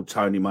guy called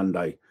Tony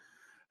Monday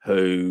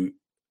who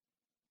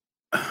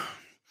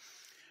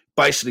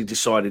basically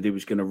decided he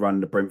was going to run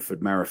the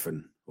Brentford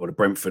Marathon or the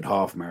Brentford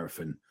Half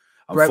Marathon.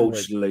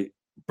 Unfortunately,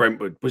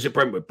 Brentwood. Was it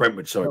Brentwood?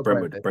 Brentwood, sorry, not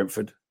Brentwood.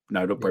 Brentford.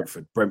 No, not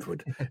Brentford.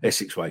 Brentwood,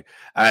 Essex way.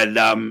 And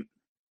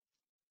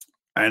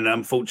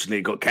unfortunately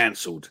it got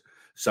cancelled.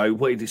 So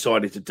what he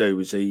decided to do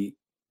was he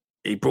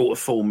brought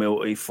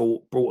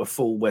a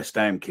full West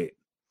Ham kit,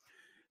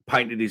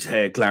 painted his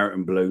hair claret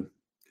and blue,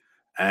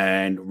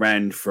 and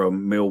ran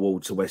from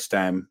Millwall to West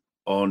Ham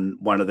on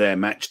one of their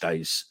match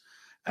days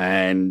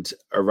and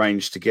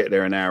arranged to get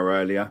there an hour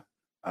earlier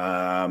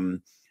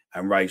and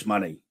raise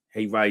money.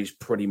 He raised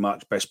pretty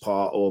much best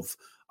part of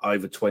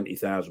over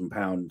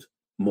 £20,000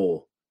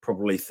 more,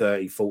 probably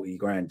 30, 40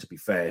 grand to be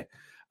fair.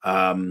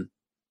 And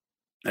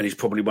he's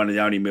probably one of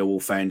the only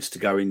Millwall fans to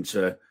go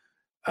into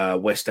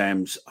West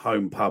Ham's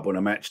home pub on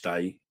a match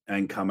day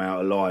and come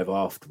out alive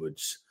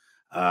afterwards.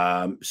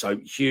 So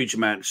huge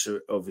amounts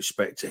of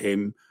respect to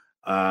him.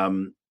 A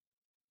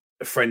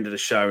friend of the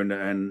show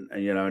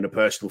and a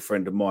personal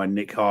friend of mine,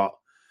 Nick Hart,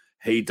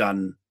 he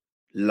done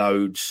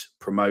loads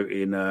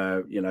promoting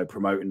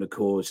the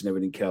cause and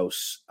everything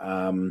else.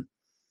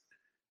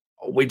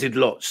 We did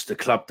lots. The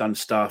club done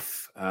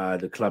stuff.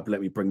 The club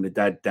let me bring the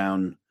dad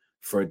down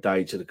for a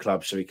day to the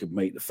club so he could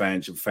meet the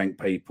fans and thank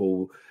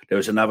people. There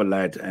was another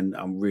lad, and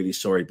I'm really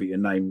sorry, but your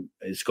name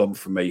is gone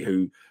from me,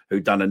 who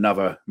done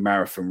another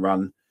marathon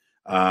run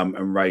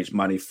and raised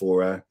money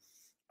for her.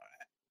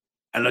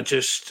 And I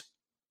just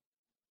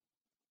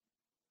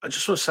want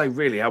to say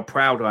really how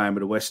proud I am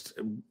of the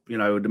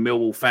the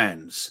Millwall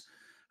fans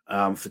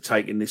for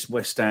taking this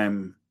West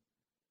Ham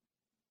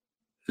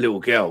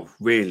little girl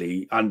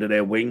really under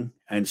their wing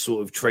and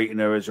sort of treating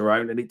her as her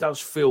own. And it does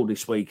feel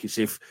this week as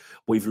if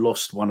we've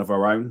lost one of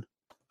our own.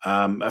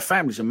 Our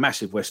family's a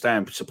massive West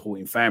Ham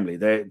supporting family.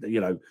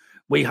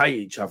 We hate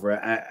each other.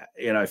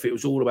 If it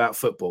was all about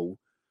football,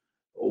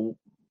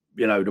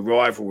 the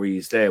rivalry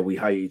is there. We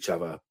hate each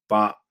other.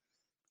 But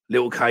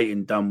little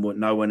Kaiten done what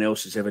no one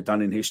else has ever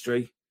done in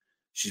history.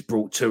 She's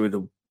brought two of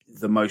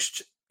the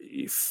most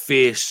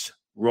fierce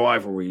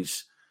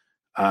rivalries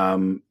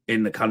in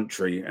the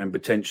country and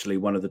potentially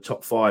one of the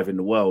top 5 in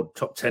the world,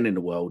 top 10 in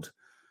the world.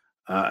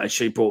 And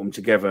she brought them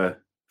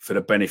together for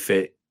the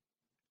benefit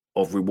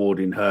of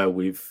rewarding her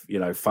with,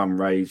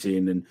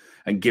 fundraising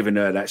and giving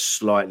her that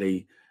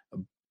slightly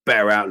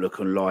better outlook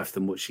on life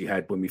than what she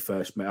had when we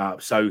first met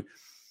up. So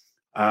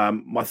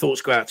my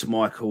thoughts go out to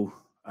Michael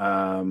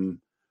and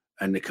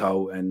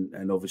Nicole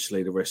and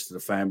obviously the rest of the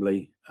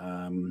family.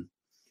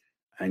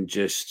 And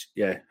just,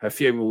 her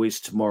funeral is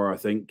tomorrow, I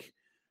think.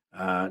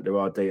 There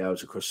are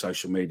details across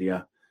social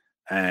media.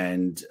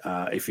 And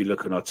if you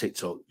look on our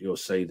TikTok, you'll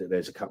see that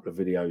there's a couple of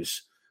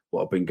videos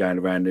what have been going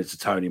around. There's a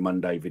Tony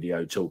Monday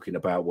video talking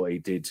about what he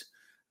did.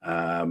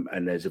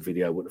 And there's a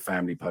video what the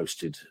family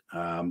posted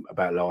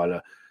about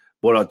Lila.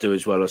 What I'll do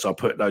as well is I'll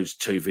put those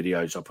 2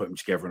 videos, I'll put them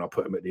together and I'll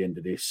put them at the end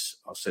of this.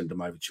 I'll send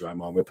them over to you,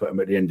 Omar. We'll put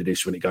them at the end of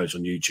this when it goes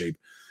on YouTube,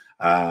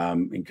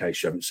 in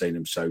case you haven't seen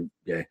them. So,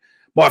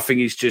 my thing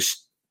is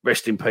just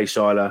rest in peace,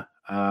 Isla.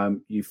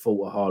 You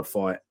fought a hard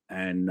fight.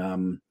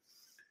 And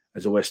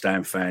as a West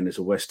Ham fan, as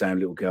a West Ham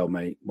little girl,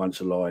 mate, once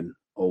a lion,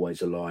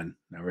 always a lion.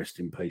 Now rest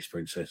in peace,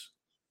 Princess.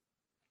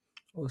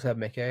 Well said,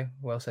 Mickey.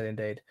 Well said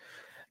indeed.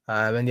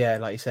 And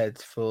like you said,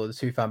 for the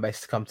 2 fan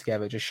bases to come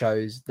together just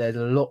shows there's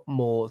a lot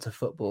more to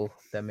football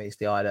than meets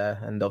the eye there.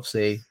 And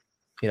obviously,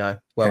 well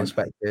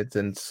respected.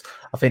 And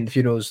I think the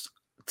funeral's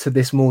to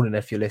this morning,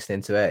 if you're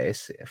listening to it,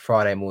 it's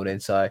Friday morning.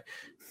 So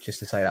just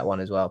to say that one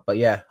as well. But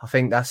I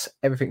think that's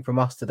everything from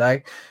us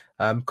today.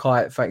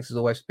 Kai, thanks as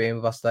always for being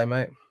with us today,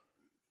 mate.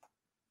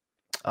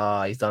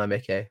 He's done a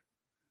Mickey.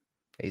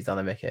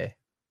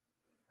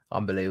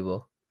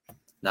 Unbelievable.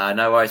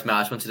 No worries, mate.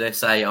 I just wanted to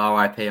say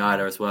R.I.P.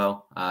 Isla as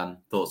well.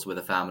 Thoughts with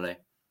the family.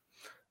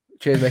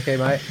 Cheers, Mickey,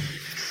 mate.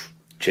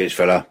 Cheers,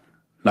 fella.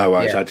 No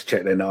worries. I had to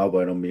check then that I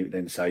weren't on mute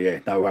then. So,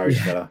 no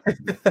worries, fella.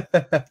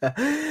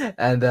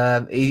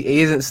 And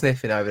he isn't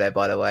sniffing over there,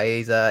 by the way.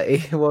 He's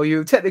well,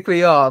 you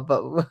technically are,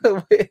 but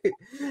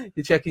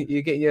you're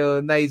getting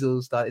your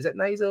nasal started. Is it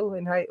nasal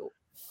inhale?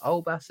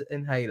 Old Bassett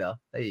inhaler.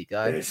 There you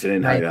go. Yeah, it's an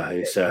inhaler.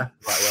 It's right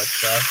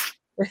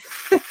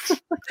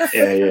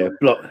word,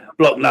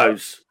 block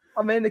nose.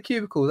 I'm in the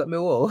cubicles at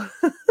Millwall.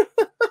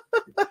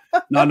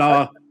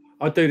 No,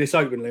 I do this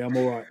openly. I'm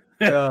all right.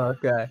 Oh,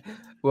 okay.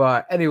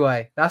 Right.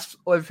 Anyway, that's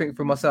everything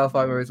from myself,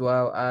 Omar, as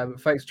well.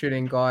 Thanks for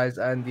tuning in, guys.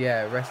 And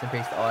rest in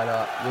peace to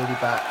Isla. We'll be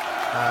back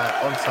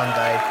on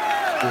Sunday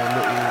doing a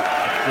little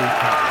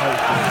recap.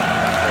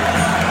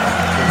 Hopefully.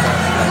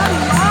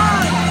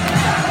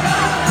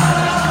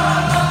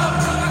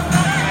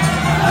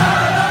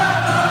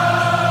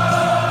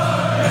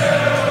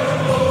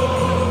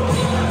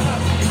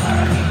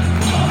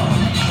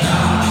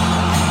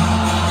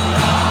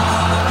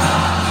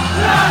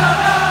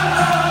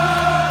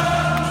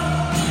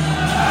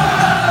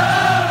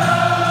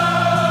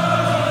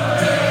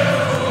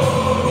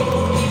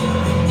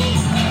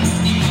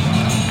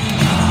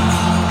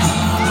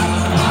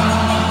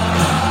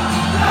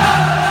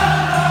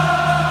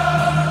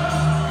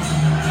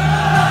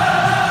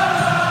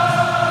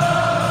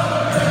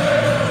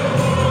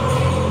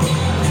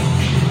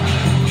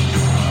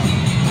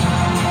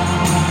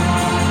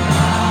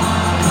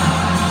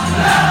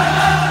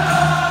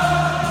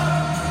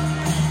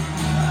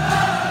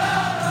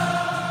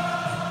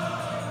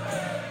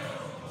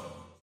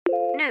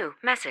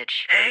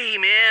 message. Hey,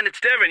 man, it's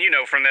Devin. You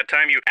know, from that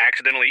time you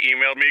accidentally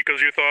emailed me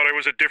because you thought I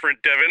was a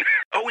different Devin.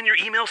 Oh, and your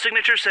email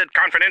signature said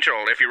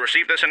confidential. If you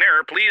receive this in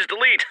error, please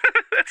delete.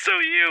 That's so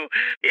you.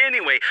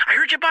 Anyway, I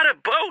heard you bought a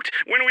boat.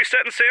 When are we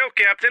setting sail,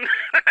 Captain?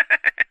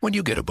 When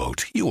you get a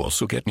boat, you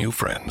also get new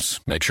friends.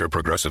 Make sure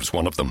Progressive's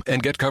one of them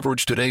and get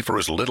coverage today for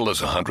as little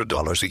as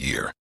 $100 a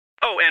year.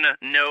 Oh, and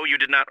no, you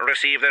did not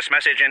receive this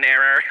message in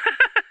error.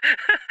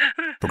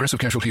 Progressive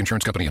Casualty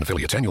Insurance Company and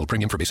affiliates. Annual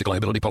premium for basic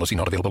liability policy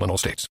not available in all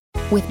states.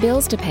 With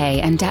bills to pay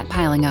and debt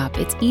piling up,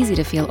 it's easy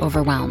to feel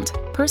overwhelmed.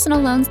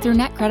 Personal loans through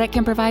NetCredit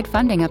can provide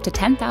funding up to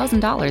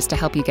 $10,000 to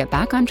help you get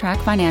back on track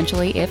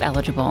financially if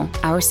eligible.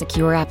 Our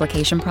secure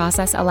application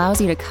process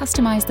allows you to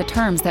customize the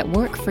terms that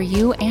work for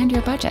you and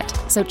your budget.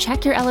 So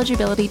check your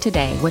eligibility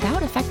today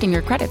without affecting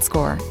your credit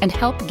score and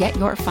help get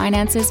your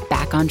finances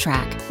back on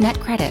track.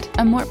 NetCredit,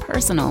 a more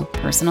personal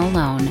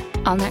loan.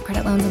 All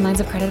NetCredit loans and lines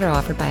of credit are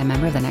offered by a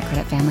member of the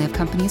NetCredit family of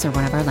companies or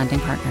one of our lending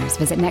partners.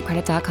 Visit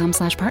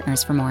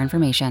netcredit.com/partners for more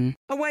information.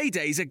 Away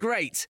days are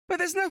great, but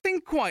there's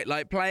nothing quite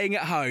like playing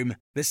at home.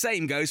 The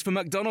same goes for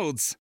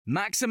McDonald's.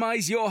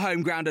 Maximise your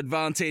home ground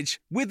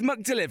advantage with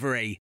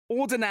McDelivery.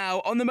 Order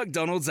now on the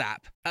McDonald's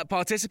app. At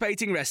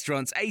participating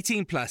restaurants,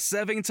 18 plus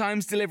serving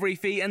times, delivery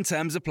fee and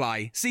terms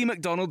apply. See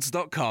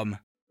mcdonalds.com.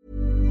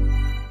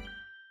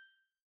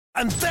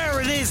 And there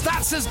it is,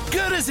 that's as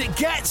good as it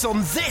gets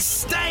on this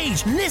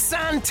stage.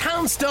 Nissan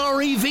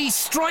Townstar EV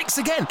strikes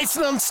again. It's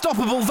an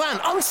unstoppable van,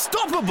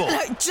 unstoppable.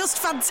 Just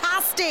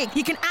fantastic.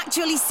 You can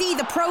actually see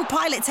the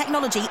ProPilot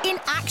technology in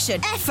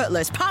action.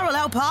 Effortless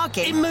parallel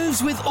parking. It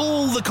moves with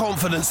all the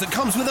confidence that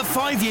comes with a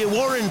 5-year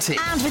warranty.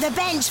 And with a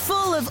bench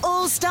full of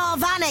all-star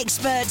van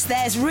experts,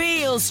 there's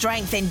real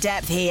strength in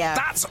depth here.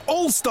 That's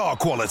all-star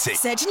quality.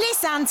 Search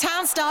Nissan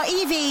Townstar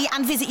EV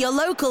and visit your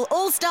local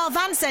all-star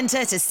van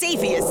centre to see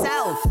for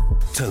yourself.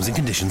 Terms and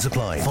conditions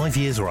apply. 5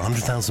 years or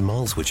 100,000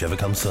 miles, whichever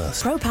comes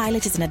first.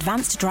 ProPilot is an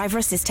advanced driver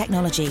assist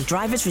technology.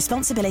 Driver's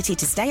responsibility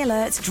to stay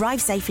alert, drive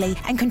safely,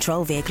 and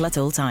control vehicle at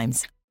all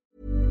times.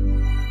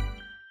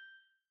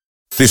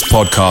 This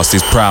podcast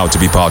is proud to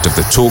be part of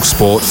the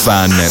TalkSport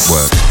Fan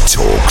Network.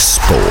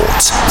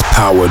 TalkSport.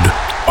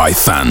 Powered by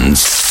fans.